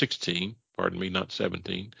 17, or 16, pardon me, not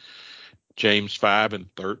 17, James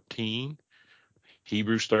 5:13,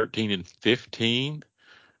 Hebrews 13 and 15.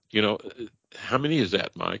 You know, how many is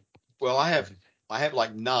that, Mike? Well, I have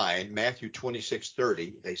like 9. Matthew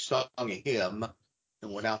 26:30. They sung a hymn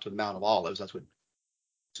and went out to the Mount of Olives. That's what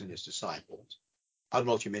and his disciples. I don't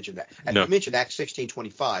know if you mentioned that. And no. You mentioned Acts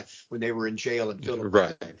 16:25 when they were in jail in Philippi.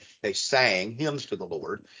 Right. They sang hymns to the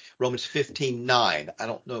Lord. Romans 15:9. I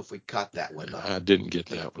don't know if we caught that one. I didn't get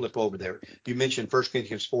that. Flip over there. You mentioned 1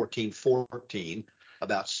 Corinthians 14:14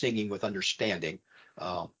 about singing with understanding.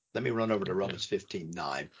 Let me run over to Romans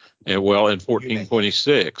 15:9. And well, in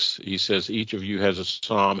 14:26, he says, each of you has a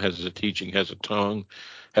psalm, has a teaching, has a tongue,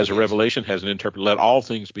 has a revelation, has an interpreter. Let all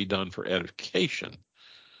things be done for edification.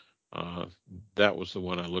 That was the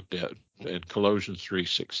one I looked at. And Colossians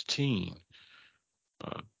 3:16.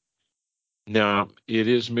 Now, it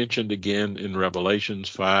is mentioned again in Revelations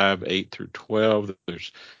 5, 8 through 12.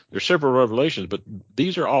 There's several revelations, but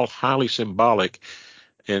these are all highly symbolic,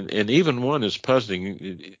 and even one is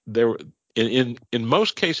puzzling. There, in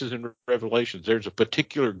most cases in Revelations, there's a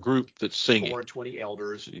particular group that's singing. 420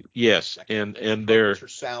 elders. Yes, and they're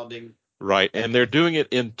sounding. Right, and they're doing it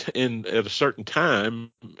in at a certain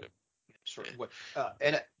time. Certain way.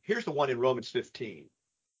 And here's the one in Romans 15.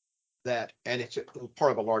 And it's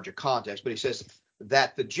part of a larger context, but he says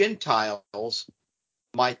that the Gentiles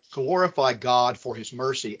might glorify God for his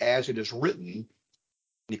mercy, as it is written. And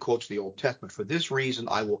he quotes the Old Testament. For this reason,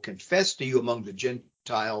 I will confess to you among the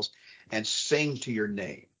Gentiles and sing to your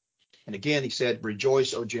name. And again, he said,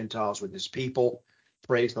 rejoice, O Gentiles, with his people.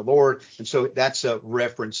 Praise the Lord. And so that's a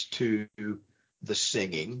reference to the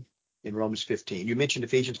singing in Romans 15. You mentioned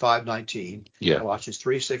Ephesians 5:19, Colossians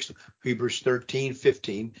 3:6, Hebrews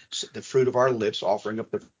 13:15, the fruit of our lips, offering up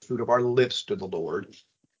the fruit of our lips to the Lord.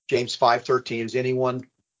 James 5:13, is anyone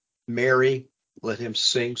merry? Let him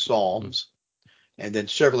sing psalms. And then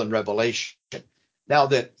several in Revelation. Now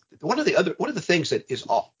that one of the things that is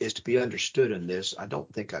to be understood in this, I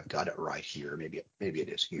don't think I've got it right here. Maybe it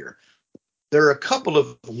is here. There are a couple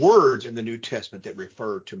of words in the New Testament that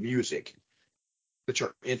refer to music, which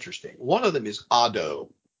are interesting. One of them is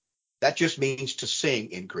ado. That just means to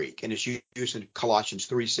sing in Greek, and it's used in Colossians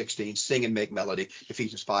 3:16, sing and make melody.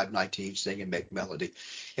 Ephesians 5:19, sing and make melody.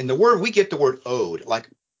 And we get the word ode,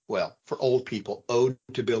 for old people, ode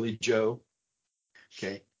to Billy Joe.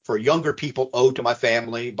 Okay. For younger people, ode to my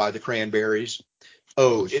family by the Cranberries.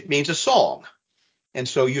 Ode, it means a song. And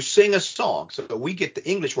so you sing a song. So we get the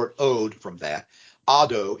English word ode from that.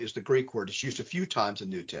 Ado is the Greek word. It's used a few times in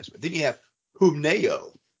the New Testament. Then you have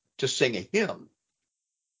humneo, to sing a hymn.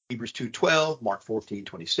 Hebrews 2:12, Mark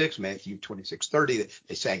 14:26, Matthew 26:30,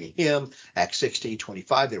 they sang a hymn. Acts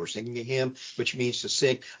 16:25, they were singing a hymn, which means to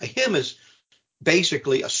sing. A hymn is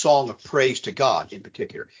basically a song of praise to God in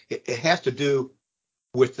particular. It has to do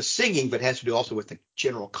with the singing, but it has to do also with the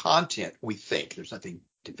general content, we think. There's nothing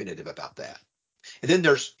definitive about that. And then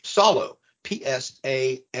there's psallo,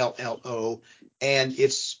 P-S-A-L-L-O, and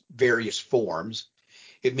its various forms.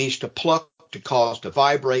 It means to pluck, to cause to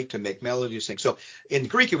vibrate, to make melody, to sing. So in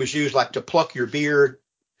Greek, it was used like to pluck your beard,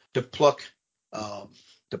 to pluck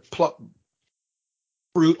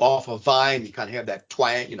fruit off a vine. You kind of have that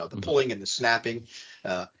twang, the pulling and the snapping.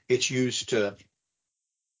 It's used to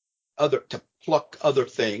pluck other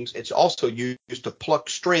things. It's also used to pluck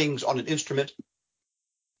strings on an instrument.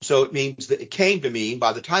 So it means that it came to mean,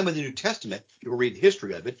 by the time of the New Testament, if you read the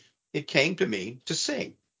history of it, it came to mean to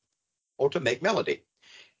sing or to make melody.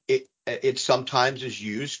 It sometimes is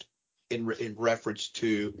used in reference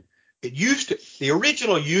to, the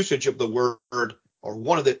original usage of the word, or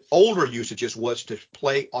one of the older usages, was to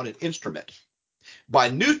play on an instrument. By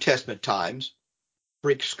New Testament times,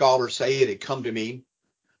 Greek scholars say it had come to mean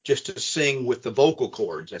just to sing with the vocal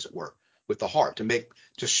cords, as it were, with the heart,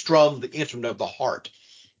 to strum the instrument of the heart.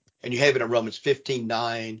 And you have it in Romans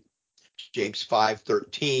 15:9, James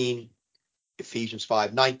 5:13, Ephesians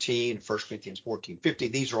 5:19, 1 Corinthians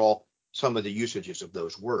 14:50. These are all some of the usages of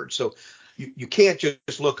those words. So you can't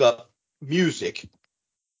just look up music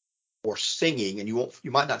or singing, and you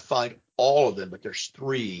might not find all of them, but there's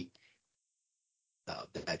three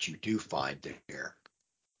that you do find there.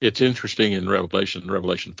 It's interesting in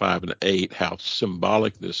Revelation 5 and 8, how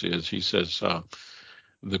symbolic this is. He says,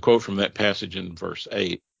 the quote from that passage in verse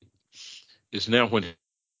 8 is, now when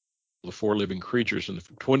the four living creatures and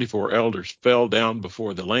the 24 elders fell down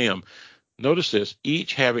before the Lamb. Notice this,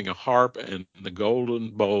 each having a harp and the golden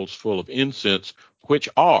bowls full of incense, which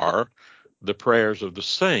are the prayers of the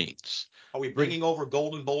saints. Are we bringing over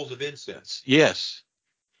golden bowls of incense? Yes.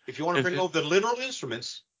 If you want to bring over the literal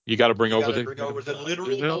instruments, you got to bring over the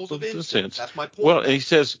literal bowls of incense. That's my point. Well, and he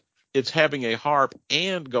says it's having a harp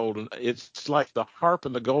and golden. It's like the harp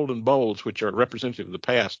and the golden bowls, which are representative of the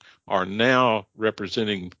past, are now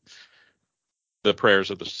representing the prayers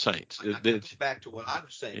of the saints. It goes back to what I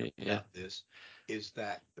was saying about this, is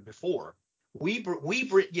that before we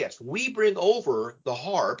bring over the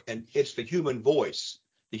harp, and it's the human voice.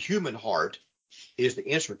 The human heart is the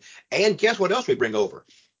instrument. And guess what else we bring over?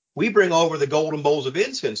 We bring over the golden bowls of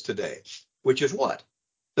incense today, which is what?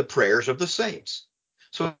 The prayers of the saints.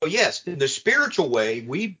 So yes, in the spiritual way,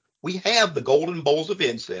 we have the golden bowls of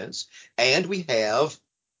incense, and we have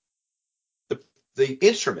the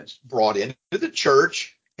instruments brought into the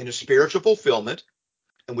church in a spiritual fulfillment,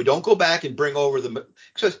 and we don't go back and bring over the,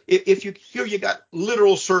 because if you got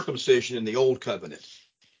literal circumcision in the old covenant.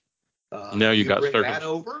 Now you got that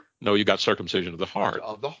over. No, you got circumcision of the heart.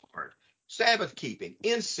 Of the heart. Sabbath keeping,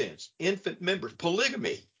 incense, infant members,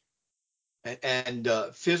 polygamy, and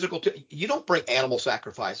physical. You don't bring animal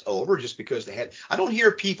sacrifice over just because they had. I don't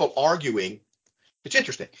hear people arguing. It's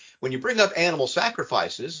interesting when you bring up animal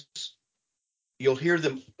sacrifices. You'll hear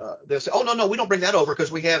them. They'll say, "Oh no, we don't bring that over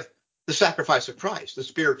because we have the sacrifice of Christ, the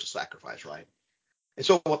spiritual sacrifice, right?" And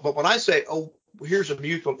so, but when I say, "Oh, here's a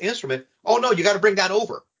musical instrument," oh no, you got to bring that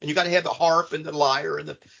over, and you got to have the harp and the lyre and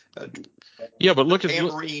the but look at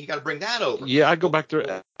tambourine. You got to bring that over. Yeah, I'd go back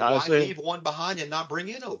to Why leave one behind and not bring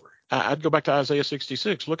it over? I'd go back to Isaiah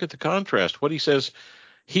 66. Look at the contrast. What he says: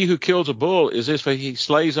 "He who kills a bull is as if he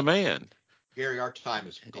slays a man." Gary, our time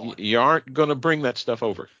is gone. You aren't going to bring that stuff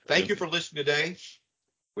over. Thank you for listening today.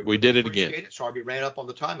 We did it again. Sorry we ran up on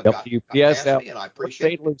the time. WPSL, and I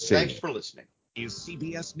appreciate it. Thanks for listening. Is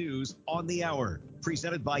CBS News on the Hour,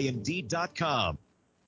 presented by Indeed.com.